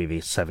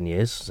previous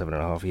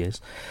 7.5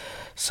 years.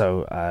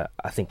 So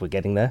I think we're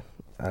getting there.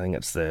 I think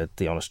that's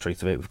the honest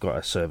truth of it. We've got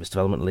a service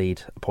development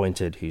lead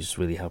appointed who's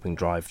really helping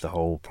drive the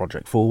whole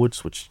project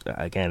forwards, which,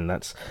 again,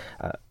 that's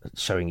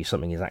showing you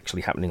something is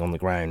actually happening on the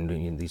ground.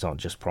 These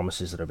aren't just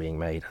promises that are being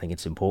made. I think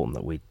it's important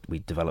that we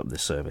develop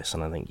this service,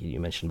 and I think you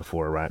mentioned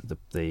before around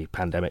the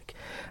pandemic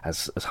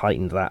has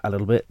heightened that a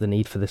little bit, the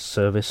need for this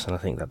service, and I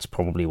think that's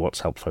probably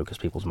what's helped focus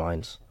people's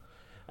minds.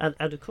 And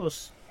of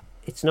course,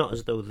 it's not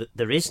as though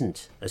there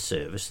isn't a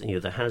service.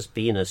 There has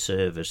been a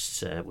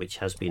service which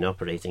has been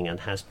operating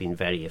and has been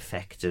very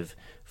effective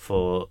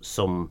for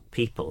some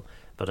people.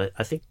 But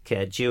I think,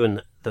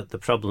 Ewan, that the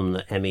problem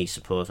that ME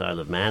Support Isle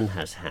of Man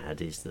has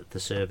had is that the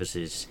service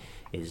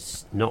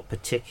is not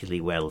particularly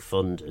well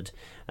funded,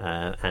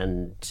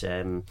 and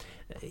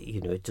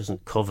it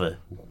doesn't cover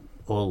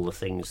all the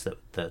things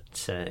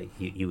that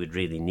you would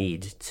really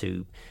need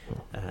to,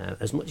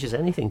 as much as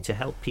anything, to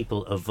help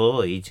people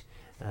avoid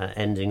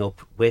ending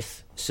up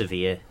with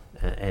severe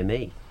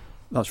ME.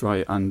 That's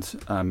right,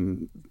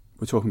 and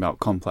we're talking about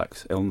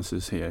complex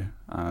illnesses here,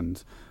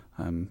 and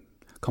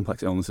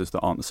complex illnesses that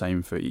aren't the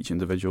same for each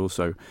individual,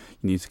 so you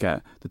need to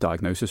get the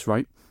diagnosis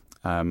right.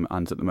 And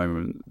at the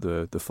moment,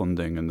 the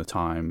funding and the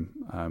time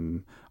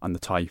and the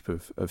type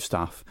of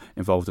staff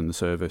involved in the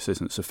service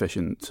isn't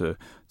sufficient to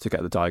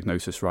get the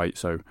diagnosis right,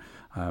 so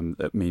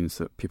it means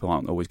that people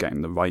aren't always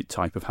getting the right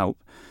type of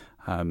help.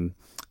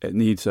 It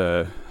needs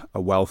a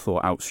well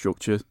thought out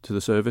structure to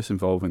the service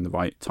involving the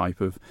right type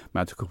of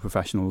medical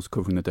professionals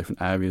covering the different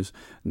areas.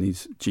 It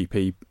needs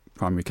GP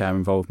primary care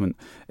involvement.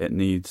 It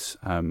needs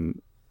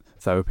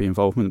therapy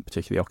involvement,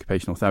 particularly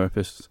occupational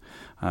therapists,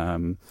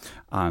 and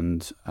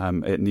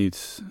it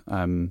needs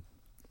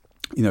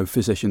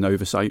physician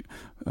oversight,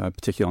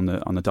 particularly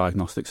on the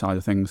diagnostic side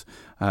of things.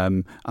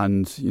 And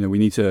we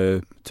need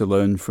to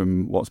learn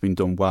from what's been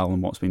done well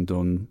and what's been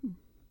done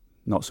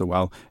not so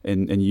well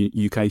in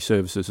UK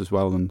services as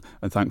well, and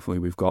thankfully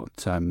we've got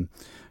the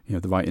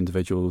right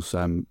individuals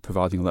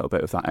providing a little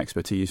bit of that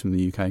expertise from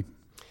the UK.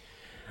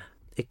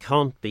 It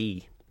can't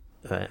be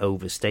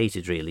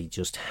overstated really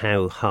just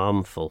how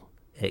harmful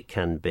it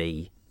can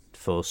be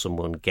for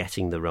someone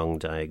getting the wrong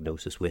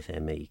diagnosis with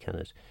ME, can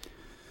it?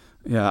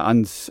 Yeah,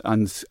 and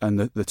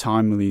the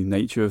timely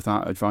nature of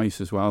that advice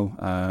as well.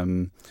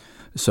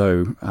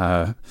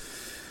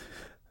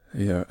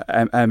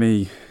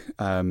 ME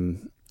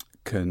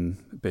can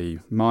be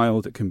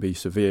mild, it can be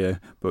severe,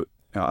 but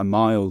a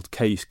mild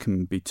case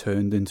can be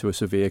turned into a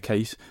severe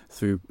case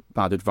through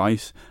bad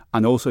advice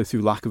and also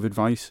through lack of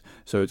advice.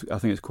 So I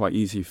think it's quite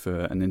easy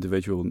for an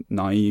individual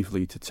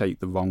naively to take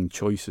the wrong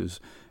choices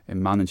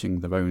in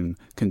managing their own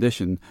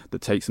condition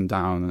that takes them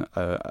down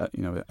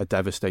a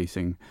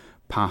devastating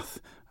path.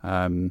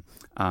 And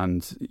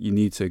you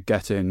need to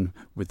get in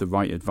with the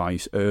right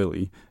advice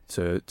early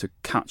to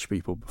catch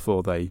people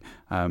before they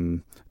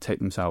take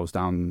themselves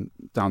down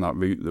that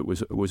route that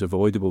was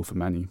avoidable for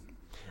many.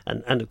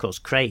 And of course,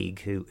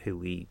 Craig, who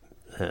we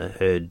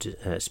heard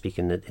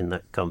speaking in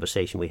that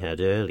conversation we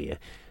had earlier,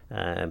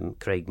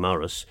 Craig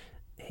Morris,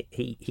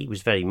 he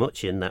was very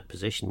much in that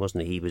position,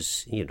 wasn't he? He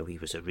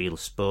was a real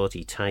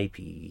sporty type.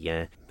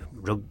 I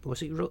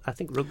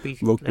think rugby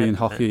and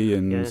hockey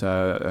and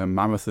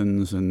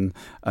marathons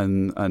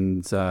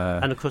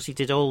and of course he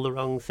did all the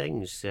wrong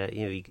things.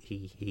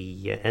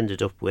 He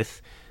ended up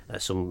with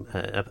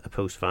a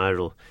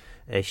post-viral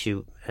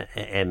issue,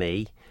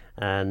 ME,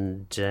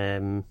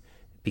 and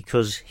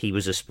because he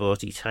was a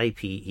sporty type,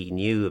 he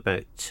knew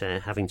about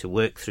having to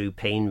work through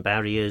pain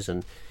barriers,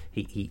 and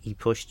he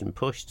pushed and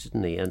pushed,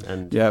 didn't he?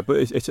 And yeah, but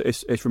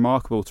it's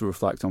remarkable to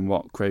reflect on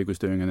what Craig was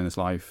doing in his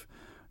life,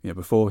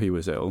 before he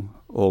was ill.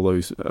 All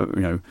those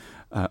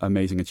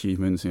amazing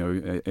achievements.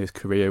 His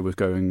career was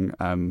going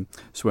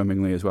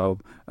swimmingly as well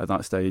at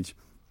that stage,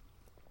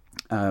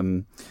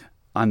 and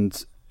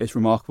it's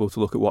remarkable to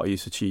look at what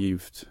he's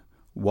achieved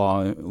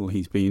while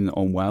he's been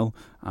unwell.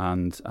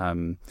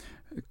 And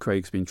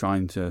Craig's been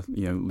trying to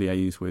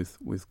liaise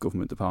with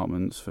government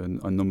departments for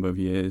a number of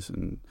years,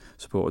 and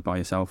supported by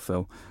yourself,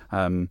 Phil,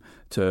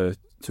 to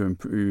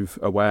improve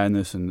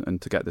awareness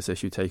and to get this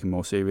issue taken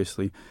more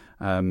seriously.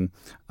 And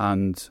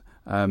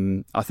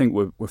I think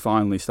we're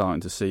finally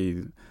starting to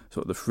see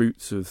sort of the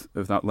fruits of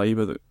that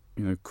labour that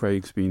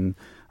Craig's been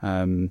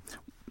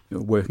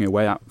working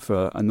away at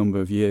for a number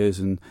of years,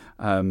 and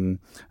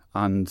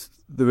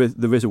there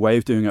is a way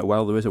of doing it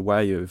well. There is a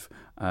way of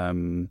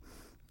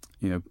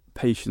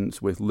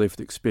patients with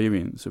lived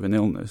experience of an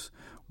illness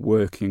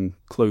working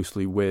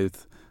closely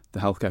with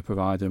the healthcare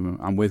provider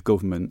and with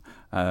government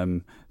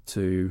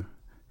to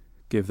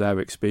give their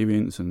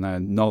experience and their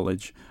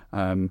knowledge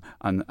and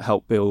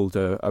help build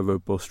a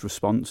robust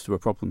response to a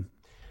problem.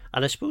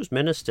 And I suppose,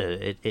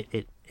 Minister,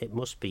 it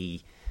must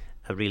be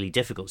a really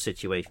difficult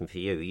situation for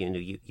you.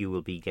 You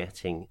will be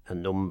getting a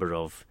number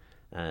of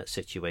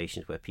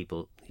situations where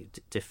people,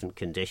 different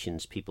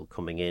conditions, people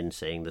coming in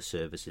saying the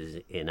service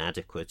is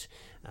inadequate,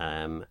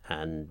 and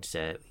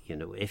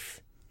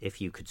if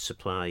you could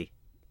supply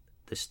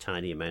this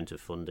tiny amount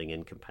of funding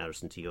in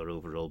comparison to your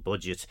overall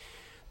budget,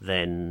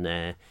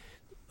 then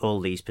all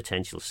these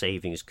potential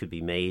savings could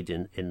be made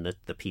in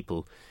that the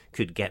people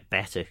could get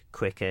better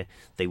quicker.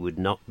 They would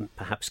not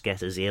perhaps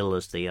get as ill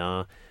as they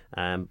are.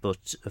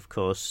 But of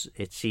course,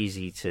 it's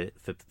easy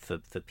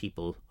for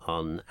people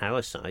on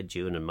our side,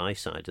 June and my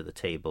side of the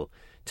table,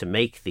 to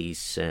make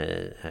these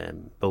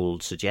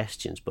bold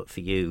suggestions. But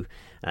for you,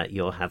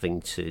 you're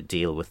having to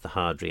deal with the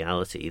hard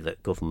reality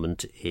that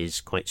government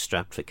is quite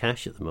strapped for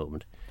cash at the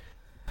moment.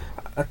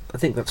 I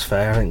think that's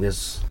fair. I think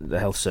there's the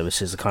health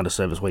service is the kind of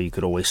service where you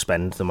could always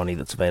spend the money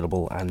that's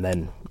available and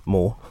then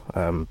more.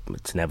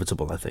 It's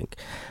inevitable, I think.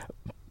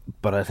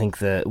 But I think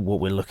that what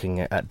we're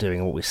looking at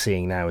doing, what we're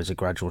seeing now, is a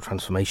gradual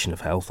transformation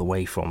of health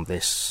away from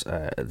this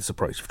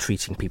approach of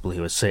treating people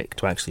who are sick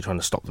to actually trying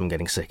to stop them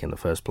getting sick in the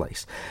first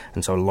place.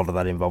 And so a lot of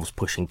that involves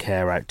pushing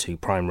care out to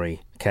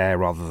primary care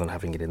rather than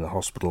having it in the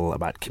hospital,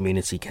 about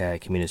community care,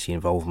 community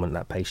involvement,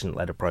 that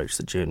patient-led approach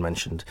that June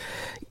mentioned.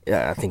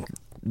 I think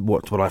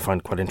what I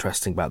find quite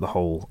interesting about the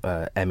whole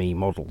ME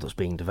model that's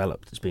being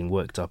developed, it's being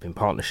worked up in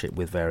partnership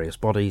with various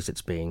bodies,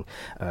 it's being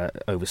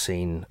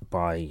overseen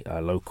by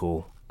a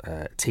local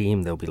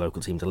team. There'll be a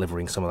local team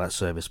delivering some of that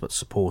service, but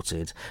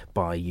supported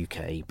by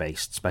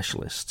UK-based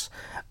specialists.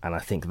 And I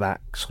think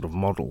that sort of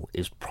model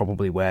is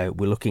probably where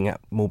we're looking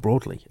at more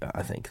broadly.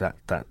 I think that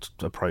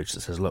approach that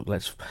says, look,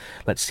 let's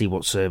see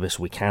what service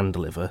we can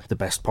deliver, the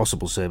best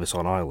possible service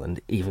on Ireland,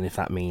 even if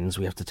that means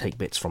we have to take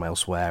bits from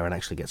elsewhere and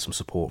actually get some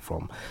support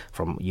from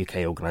UK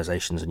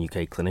organisations and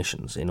UK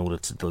clinicians in order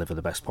to deliver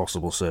the best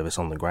possible service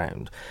on the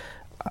ground.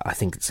 I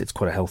think it's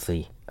quite a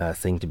healthy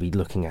thing to be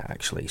looking at,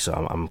 actually. So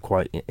I'm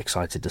quite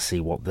excited to see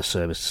what the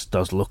service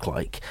does look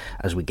like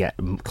as we get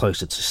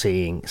closer to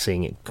seeing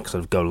it sort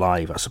of go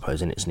live, I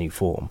suppose, in its new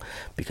form,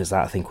 because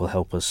that, I think, will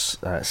help us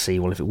see,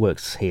 well, if it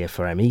works here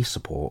for ME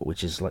support,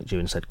 which is, like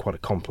June said, quite a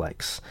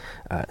complex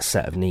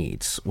set of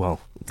needs, well,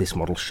 this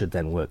model should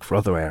then work for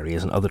other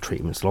areas and other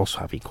treatments that also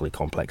have equally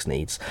complex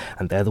needs.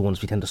 And they're the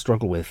ones we tend to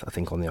struggle with, I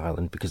think, on the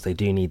island, because they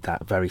do need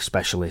that very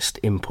specialist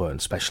input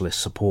and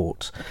specialist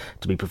support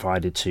to be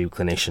provided to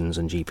clinicians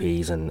and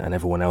GPs and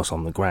everyone else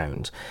on the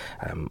ground.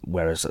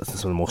 Whereas some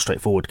of the more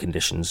straightforward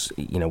conditions,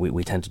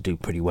 we tend to do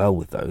pretty well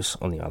with those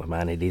on the Isle of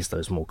Man. It is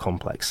those more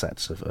complex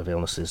sets of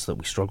illnesses that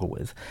we struggle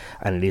with.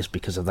 And it is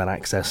because of that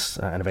access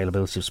and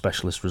availability of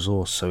specialist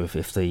resource. So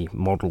if the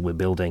model we're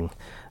building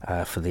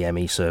for the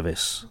ME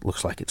service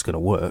looks like it's going to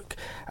work,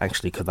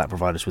 actually could that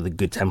provide us with a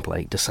good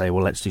template to say,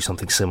 well, let's do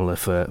something similar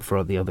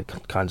for the other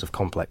kinds of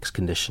complex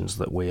conditions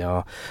that we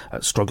are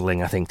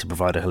struggling, I think, to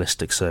provide a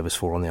holistic service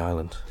for on the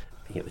island.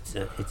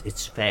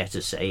 It's fair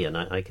to say, and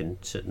I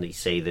can certainly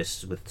say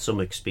this with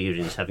some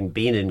experience, having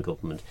been in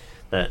government,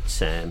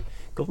 that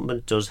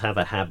government does have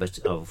a habit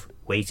of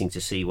waiting to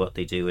see what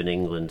they do in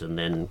England and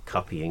then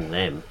copying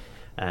them.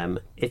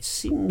 It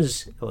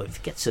seems, or it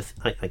gets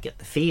I get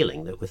the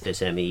feeling that with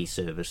this ME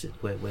service,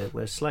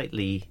 we're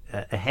slightly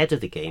ahead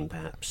of the game,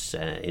 perhaps,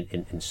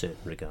 in certain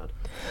regard.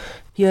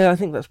 Yeah, I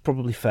think that's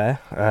probably fair.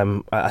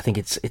 I think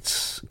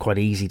it's quite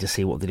easy to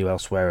see what they do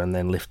elsewhere and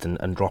then lift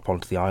and drop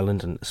onto the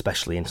island, and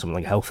especially in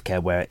something like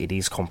healthcare where it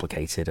is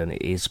complicated and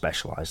it is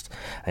specialised,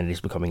 and it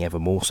is becoming ever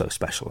more so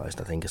specialised,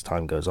 I think, as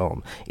time goes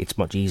on. It's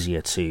much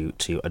easier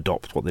to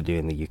adopt what they do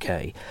in the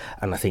UK.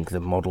 And I think the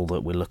model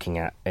that we're looking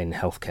at in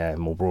healthcare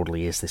more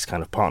broadly is this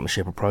kind of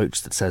partnership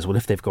approach that says, well,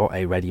 if they've got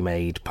a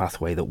ready-made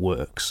pathway that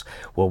works,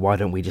 well, why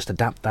don't we just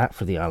adapt that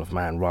for the Isle of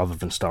Man rather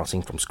than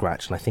starting from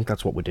scratch? And I think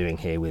that's what we're doing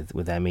here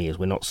with ME, is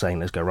we're not saying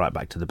let's go right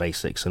back to the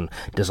basics and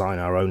design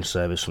our own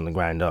service from the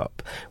ground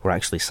up. We're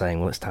actually saying,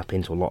 well, let's tap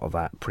into a lot of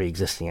that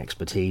pre-existing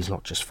expertise,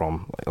 not just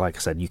from, like I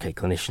said, UK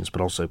clinicians,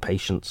 but also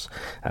patients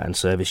and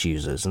service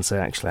users, and say,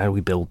 actually, how do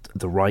we build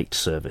the right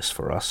service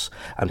for us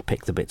and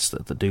pick the bits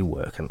that do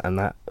work? And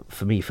that,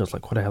 for me, feels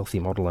like quite a healthy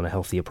model and a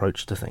healthy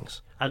approach to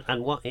things.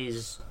 And what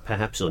is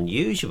perhaps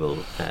unusual,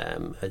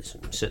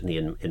 certainly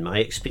in my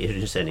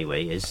experience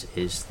anyway,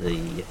 is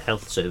the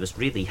health service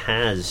really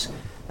has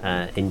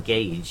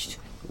engaged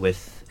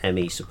with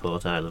ME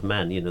Support Isle of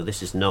Man.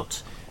 This is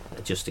not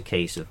just a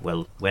case of,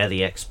 well, we're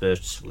the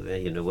experts,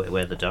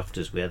 we're the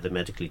doctors, we're the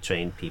medically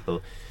trained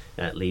people,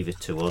 leave it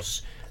to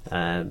us.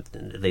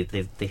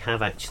 They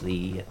have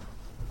actually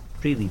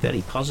really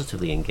very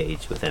positively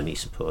engaged with ME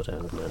Support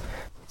Isle of Man.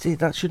 See,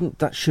 that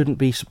shouldn't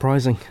be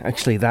surprising.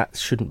 Actually,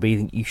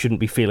 you shouldn't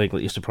be feeling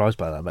that you're surprised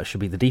by that. That should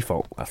be the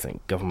default. I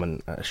think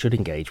government should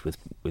engage with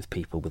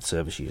people, with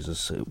service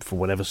users, for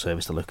whatever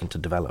service they're looking to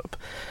develop.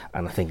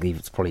 And I think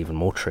it's probably even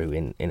more true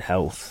in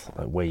health,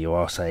 where you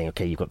are saying,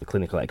 okay, you've got the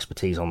clinical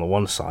expertise on the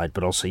one side,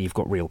 but also you've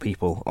got real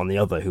people on the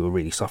other who are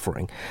really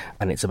suffering.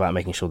 And it's about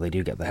making sure they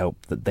do get the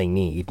help that they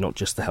need, not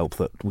just the help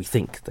that we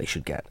think they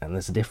should get. And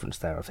there's a difference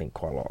there, I think,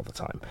 quite a lot of the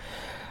time.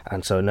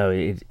 And so, no,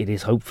 it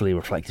is hopefully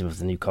reflective of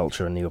the new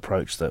culture and new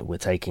approach that we're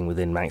taking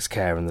within Manx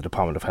Care and the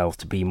Department of Health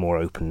to be more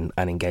open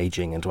and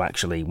engaging, and to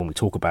actually, when we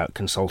talk about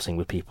consulting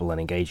with people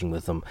and engaging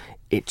with them,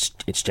 it's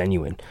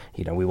genuine.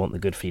 You know, we want the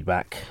good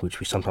feedback, which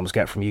we sometimes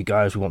get from you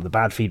guys. We want the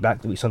bad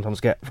feedback that we sometimes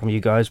get from you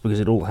guys, because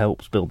it all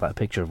helps build that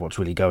picture of what's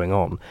really going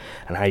on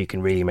and how you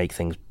can really make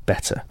things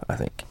better, I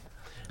think.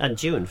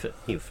 And Ewan,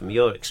 from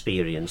your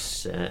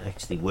experience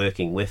actually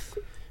working with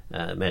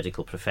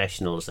medical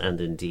professionals and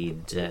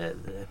indeed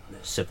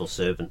civil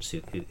servants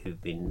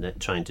who've been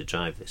trying to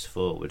drive this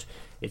forward,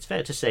 it's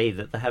fair to say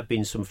that there have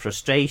been some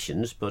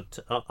frustrations, but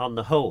on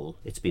the whole,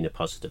 it's been a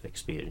positive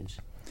experience.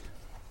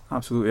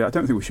 Absolutely. I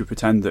don't think we should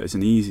pretend that it's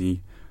an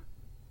easy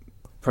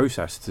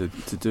process to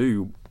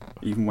do,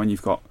 even when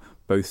you've got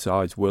both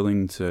sides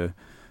willing to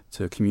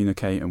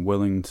communicate and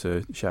willing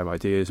to share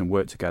ideas and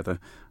work together.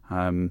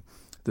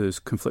 There's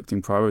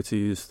conflicting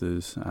priorities,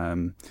 there's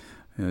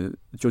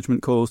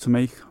judgment calls to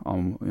make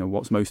on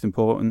what's most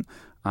important,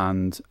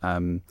 and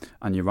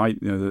you're right.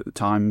 At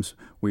times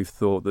we've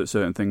thought that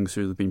certain things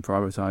should have been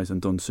prioritised and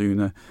done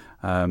sooner,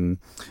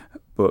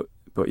 but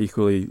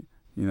equally,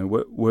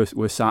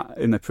 we're sat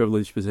in a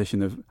privileged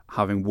position of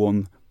having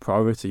one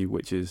priority,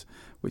 which is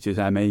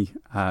ME,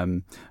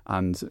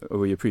 and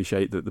we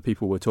appreciate that the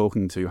people we're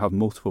talking to have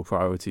multiple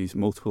priorities,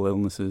 multiple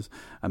illnesses,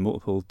 and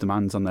multiple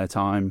demands on their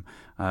time,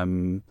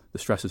 the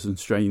stresses and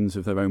strains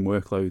of their own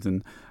workload,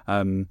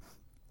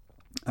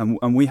 and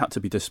we had to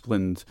be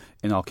disciplined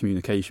in our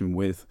communication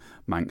with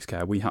Manx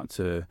Care. We had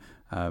to,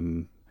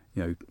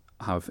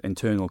 have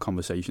internal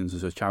conversations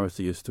as a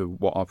charity as to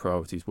what our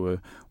priorities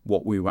were,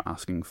 what we were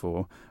asking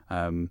for,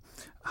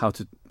 how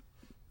to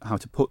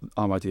put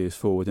our ideas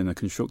forward in a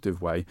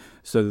constructive way,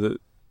 so that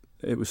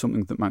it was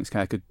something that Manx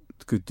Care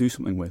could do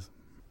something with.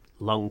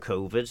 Long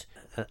COVID,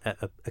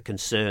 a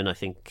concern I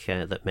think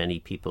that many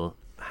people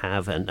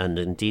have, and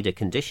indeed a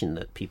condition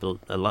that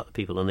a lot of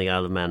people on the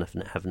Isle of Man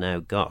have now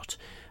got.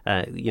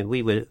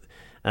 We were,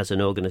 as an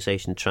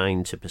organisation,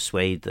 trying to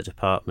persuade the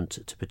department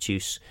to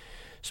produce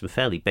some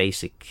fairly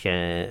basic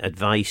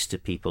advice to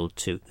people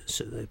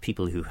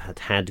who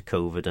had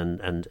COVID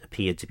and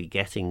appeared to be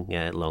getting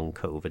long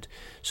COVID,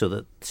 so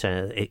that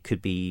it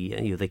could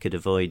be they could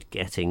avoid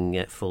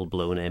getting full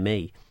blown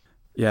ME.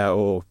 Yeah,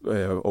 or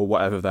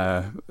whatever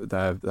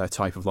their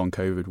type of long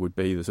COVID would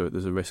be. There's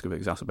a risk of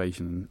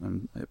exacerbation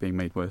and it being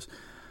made worse.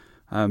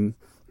 And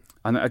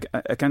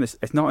again,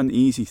 it's not an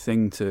easy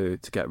thing to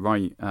get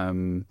right.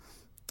 The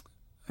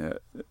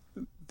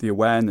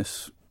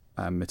awareness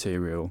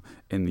material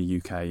in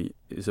the UK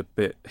is a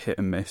bit hit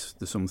and miss.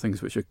 There's some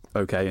things which are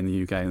okay in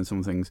the UK and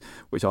some things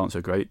which aren't so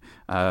great.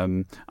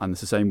 And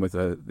it's the same with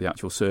the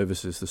actual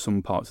services. There's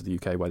some parts of the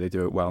UK where they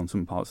do it well and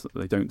some parts that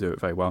they don't do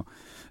it very well.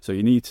 So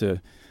you need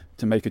to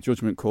make a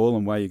judgment call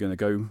on where you're going to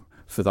go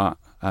for that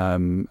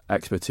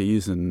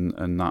expertise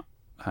and that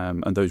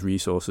and those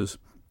resources.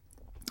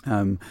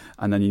 And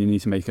then you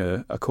need to make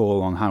a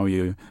call on how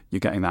you're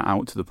getting that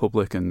out to the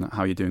public and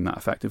how you're doing that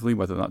effectively,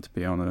 whether that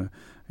be on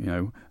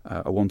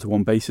a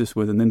one-to-one basis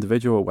with an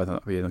individual, or whether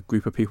that be in a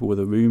group of people with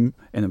a room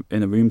in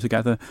a room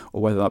together,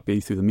 or whether that be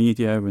through the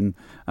media. And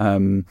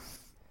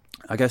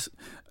I guess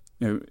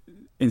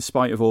in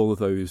spite of all of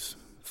those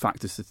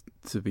factors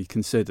to be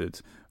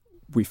considered,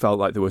 we felt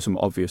like there were some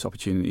obvious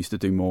opportunities to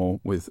do more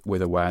with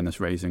awareness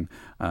raising.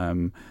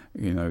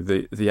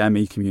 The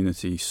ME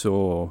community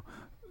saw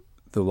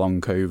the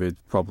long COVID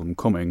problem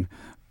coming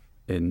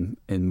in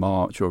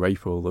March or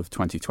April of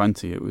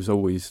 2020. It was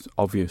always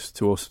obvious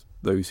to us,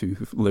 those who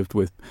lived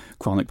with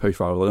chronic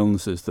post-viral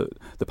illnesses, that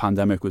the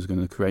pandemic was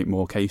going to create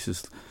more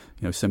cases,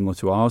 similar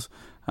to ours.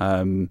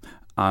 And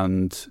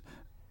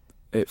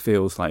it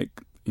feels like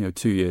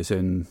 2 years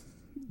in,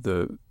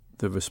 the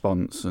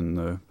response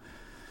and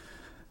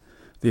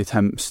the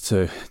attempts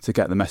to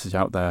get the message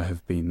out there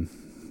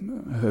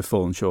have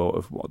fallen short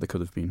of what they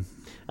could have been.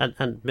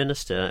 And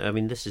Minister, I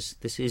mean, this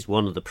is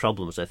one of the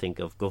problems, I think,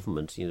 of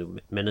government.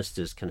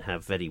 Ministers can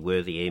have very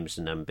worthy aims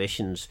and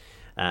ambitions,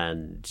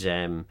 and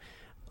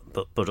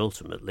but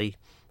ultimately,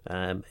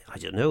 I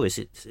don't know. Is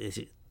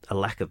it a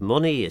lack of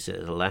money? Is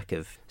it a lack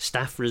of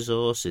staff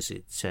resource? Is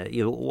it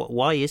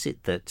why is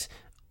it that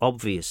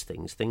obvious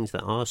things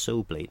that are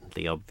so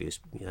blatantly obvious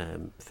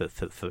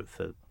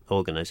for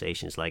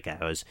organisations like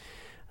ours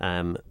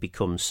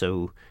become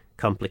so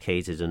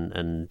complicated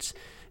and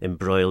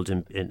embroiled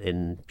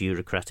in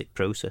bureaucratic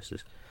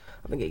processes?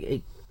 I think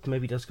it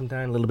maybe does come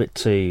down a little bit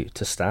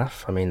to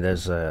staff. I mean,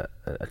 there's a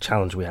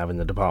challenge we have in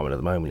the department at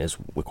the moment is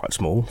we're quite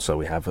small, so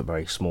we have a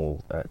very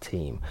small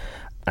team,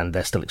 and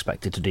they're still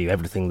expected to do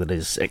everything that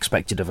is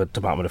expected of a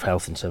Department of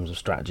Health in terms of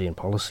strategy and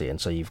policy,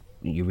 and so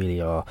you really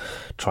are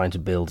trying to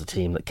build a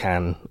team that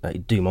can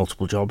do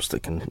multiple jobs,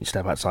 that can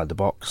step outside the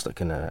box, that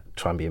can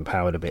try and be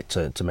empowered a bit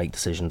to make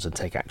decisions and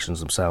take actions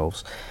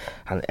themselves.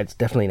 And it's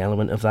definitely an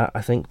element of that,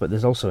 I think, but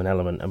there's also an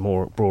element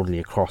more broadly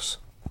across,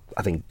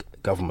 I think,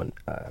 government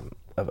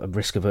a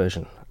risk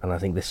aversion, and I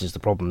think this is the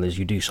problem. Is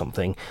you do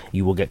something,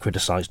 you will get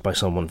criticised by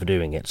someone for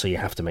doing it, so you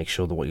have to make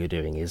sure that what you're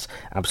doing is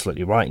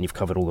absolutely right and you've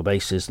covered all the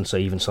bases. And so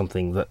even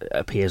something that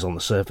appears on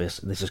the surface,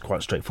 this is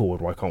quite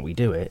straightforward, why can't we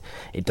do it,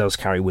 it does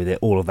carry with it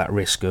all of that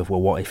risk of,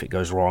 well, what if it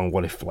goes wrong?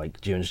 What if,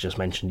 like June's just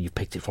mentioned, you've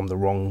picked it from the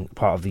wrong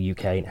part of the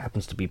UK and it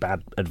happens to be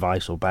bad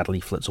advice or bad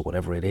leaflets or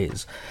whatever it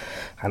is?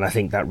 And I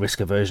think that risk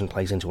aversion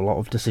plays into a lot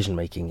of decision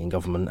making in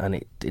government, and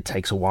it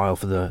takes a while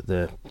for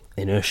the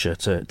inertia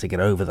to get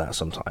over that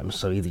sometimes.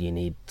 So either you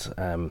need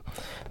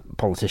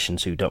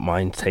politicians who don't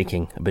mind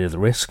taking a bit of the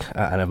risk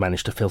and have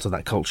managed to filter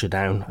that culture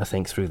down, I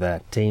think, through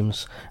their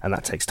teams, and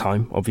that takes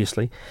time,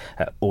 obviously,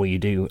 or you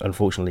do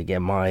unfortunately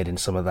get mired in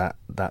some of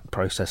that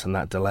process and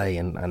that delay,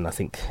 and I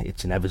think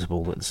it's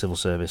inevitable that the civil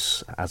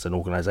service as an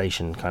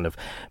organisation kind of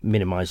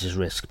minimises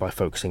risk by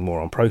focusing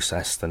more on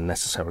process than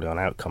necessarily on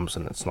outcomes,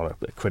 and it's not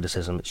a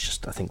criticism, it's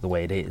just, I think, the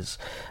way it is.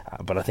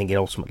 But I think it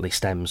ultimately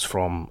stems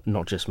from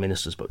not just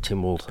ministers but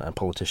Tynwald and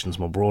politicians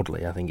more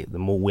broadly. I think the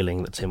more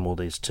willing that Tynwald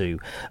is to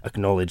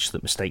acknowledge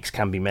that mistakes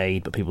can be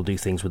made, but people do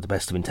things with the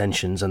best of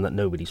intentions and that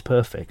nobody's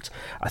perfect,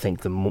 I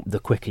think the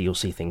quicker you'll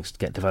see things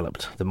get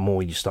developed. The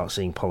more you start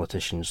seeing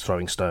politicians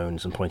throwing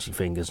stones and pointing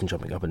fingers and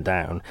jumping up and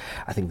down,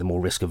 I think the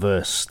more risk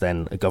averse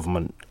then a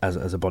government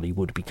as a body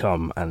would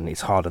become, and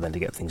it's harder then to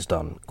get things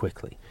done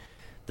quickly.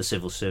 The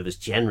civil service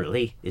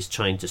generally is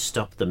trying to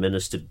stop the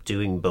minister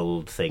doing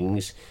bold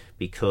things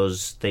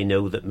because they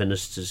know that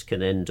ministers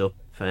can end up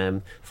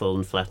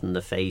falling flat in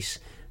the face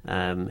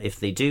if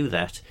they do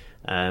that.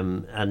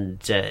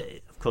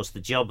 Of course, the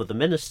job of the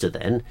minister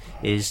then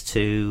is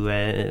to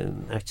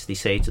actually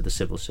say to the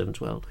civil servants,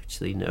 well,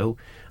 actually, no,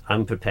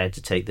 I'm prepared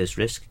to take this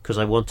risk because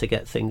I want to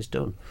get things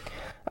done.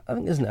 I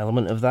think there's an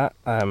element of that.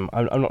 I'm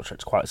not sure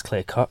it's quite as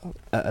clear cut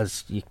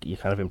as you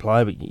kind of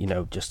imply, but you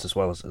know just as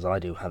well as I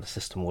do how the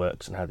system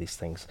works and how these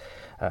things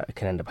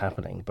can end up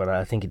happening. But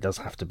I think it does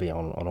have to be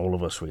on all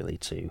of us really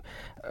to,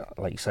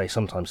 like you say,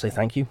 sometimes say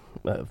thank you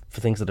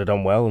for things that are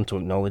done well and to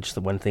acknowledge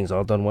that when things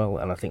are done well.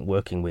 And I think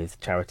working with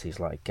charities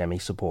like ME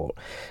Support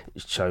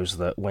shows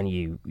that when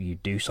you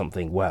do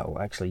something well,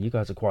 actually you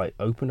guys are quite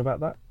open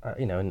about that.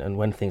 And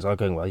when things are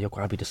going well, you're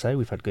quite happy to say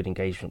we've had good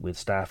engagement with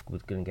staff,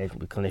 with good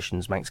engagement with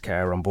clinicians, Manx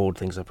Care on board,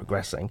 things are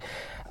progressing.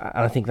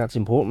 And I think that's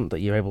important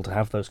that you're able to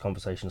have those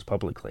conversations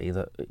publicly,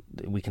 that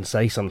we can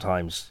say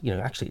sometimes,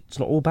 actually it's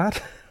not all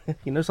bad.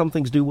 Some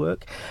things do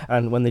work,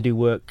 and when they do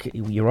work,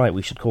 you're right,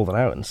 we should call that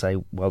out and say,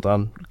 well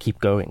done, keep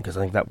going, because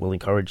I think that will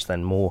encourage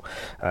then more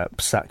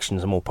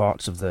sections and more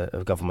parts of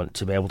government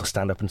to be able to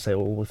stand up and say,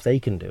 well, if they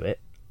can do it,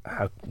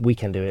 how we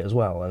can do it as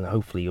well. And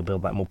hopefully you'll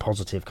build that more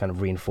positive kind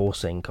of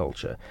reinforcing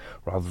culture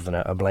rather than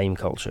a blame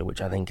culture,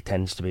 which I think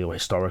tends to be, or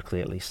historically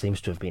at least seems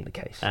to have been the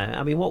case.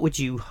 What would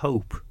you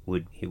hope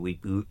we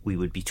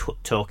would be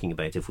talking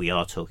about if we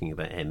are talking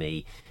about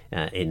ME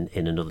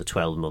in another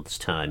 12 months'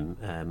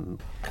 time?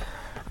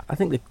 I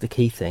think the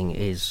key thing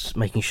is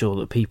making sure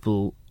that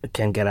people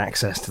can get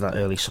access to that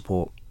early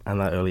support and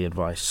that early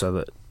advice, so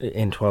that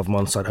in 12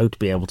 months I'd hope to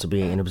be able to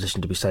be in a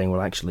position to be saying,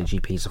 well, actually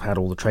GPs have had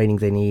all the training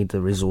they need,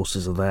 the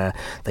resources are there,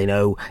 they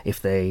know if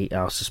they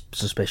are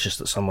suspicious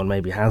that someone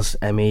maybe has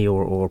ME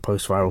or a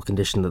post-viral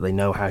condition, that they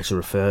know how to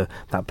refer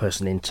that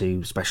person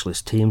into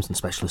specialist teams and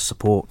specialist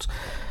support,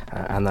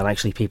 and that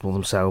actually people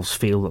themselves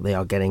feel that they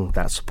are getting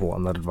that support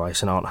and that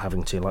advice and aren't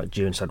having to, like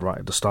June said right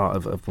at the start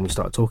of when we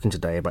started talking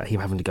today, about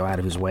him having to go out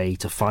of his way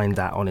to find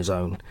that on his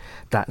own.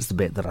 That's the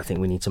bit that I think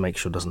we need to make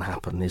sure doesn't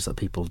happen, is that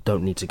people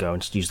don't need to go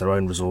and use their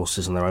own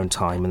resources and their own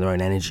time and their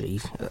own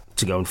energy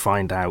to go and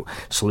find out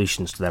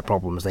solutions to their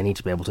problems. They need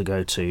to be able to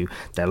go to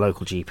their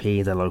local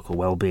GP, their local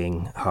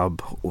wellbeing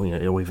hub, or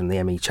even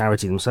the ME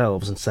charity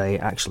themselves and say,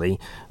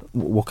 actually,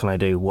 what can I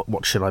do?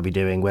 What should I be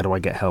doing? Where do I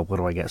get help? Where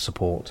do I get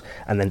support?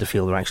 And then to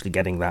feel they're actually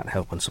getting that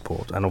help and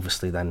support. And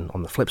obviously then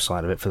on the flip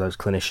side of it, for those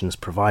clinicians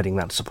providing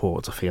that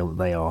support, to feel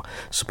that they are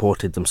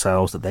supported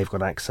themselves, that they've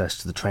got access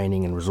to the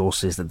training and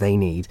resources that they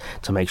need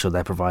to make sure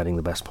they're providing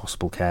the best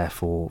possible care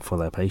for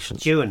their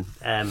patients. Ewan,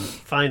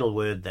 final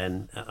word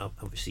then.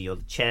 Obviously you're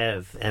the chair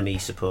of ME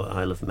Support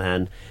Isle of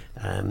Man.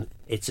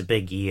 It's a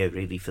big year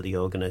really for the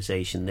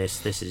organisation.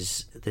 This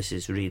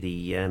is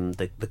really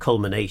the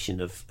culmination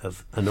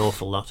of an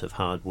awful lot of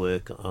hard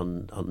work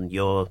on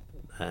your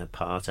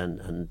part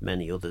and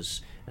many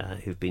others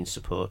who've been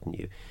supporting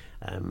you.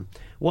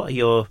 What are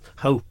your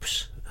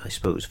hopes, I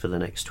suppose, for the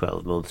next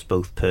 12 months,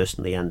 both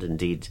personally and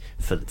indeed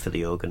for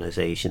the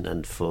organisation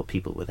and for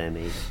people with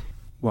ME?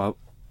 Well,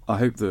 I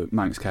hope that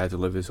Manx Care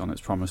delivers on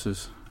its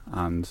promises,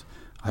 and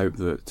I hope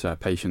that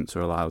patients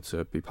are allowed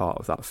to be part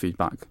of that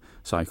feedback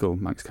cycle.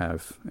 Manx Care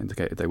have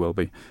indicated they will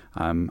be,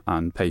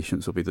 and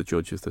patients will be the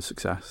judge of the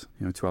success,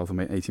 12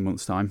 or 18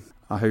 months' time.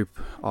 I hope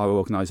our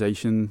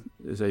organisation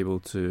is able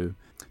to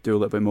do a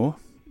little bit more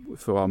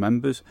for our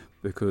members,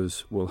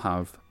 because we'll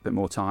have a bit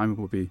more time,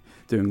 we'll be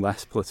doing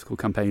less political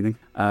campaigning.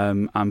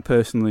 And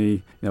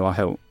personally, I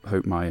hope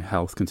my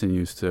health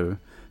continues to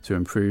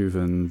improve,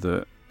 and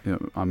that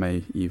I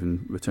may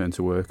even return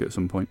to work at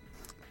some point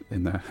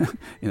in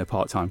a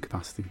part-time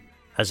capacity.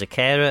 As a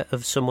carer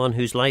of someone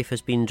whose life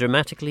has been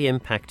dramatically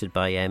impacted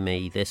by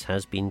ME, this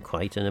has been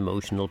quite an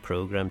emotional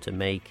programme to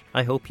make.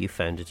 I hope you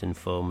found it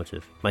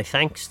informative. My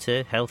thanks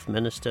to Health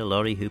Minister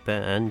Laurie Hooper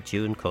and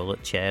June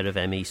Collett, Chair of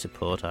ME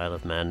Support Isle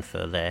of Man,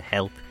 for their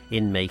help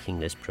in making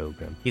this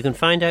programme. You can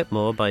find out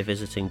more by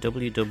visiting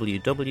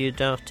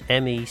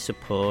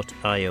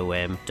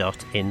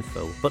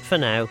www.mesupportiom.info. But for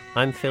now,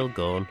 I'm Phil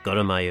Gorn.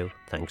 Goramayo.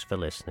 Thanks for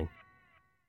listening.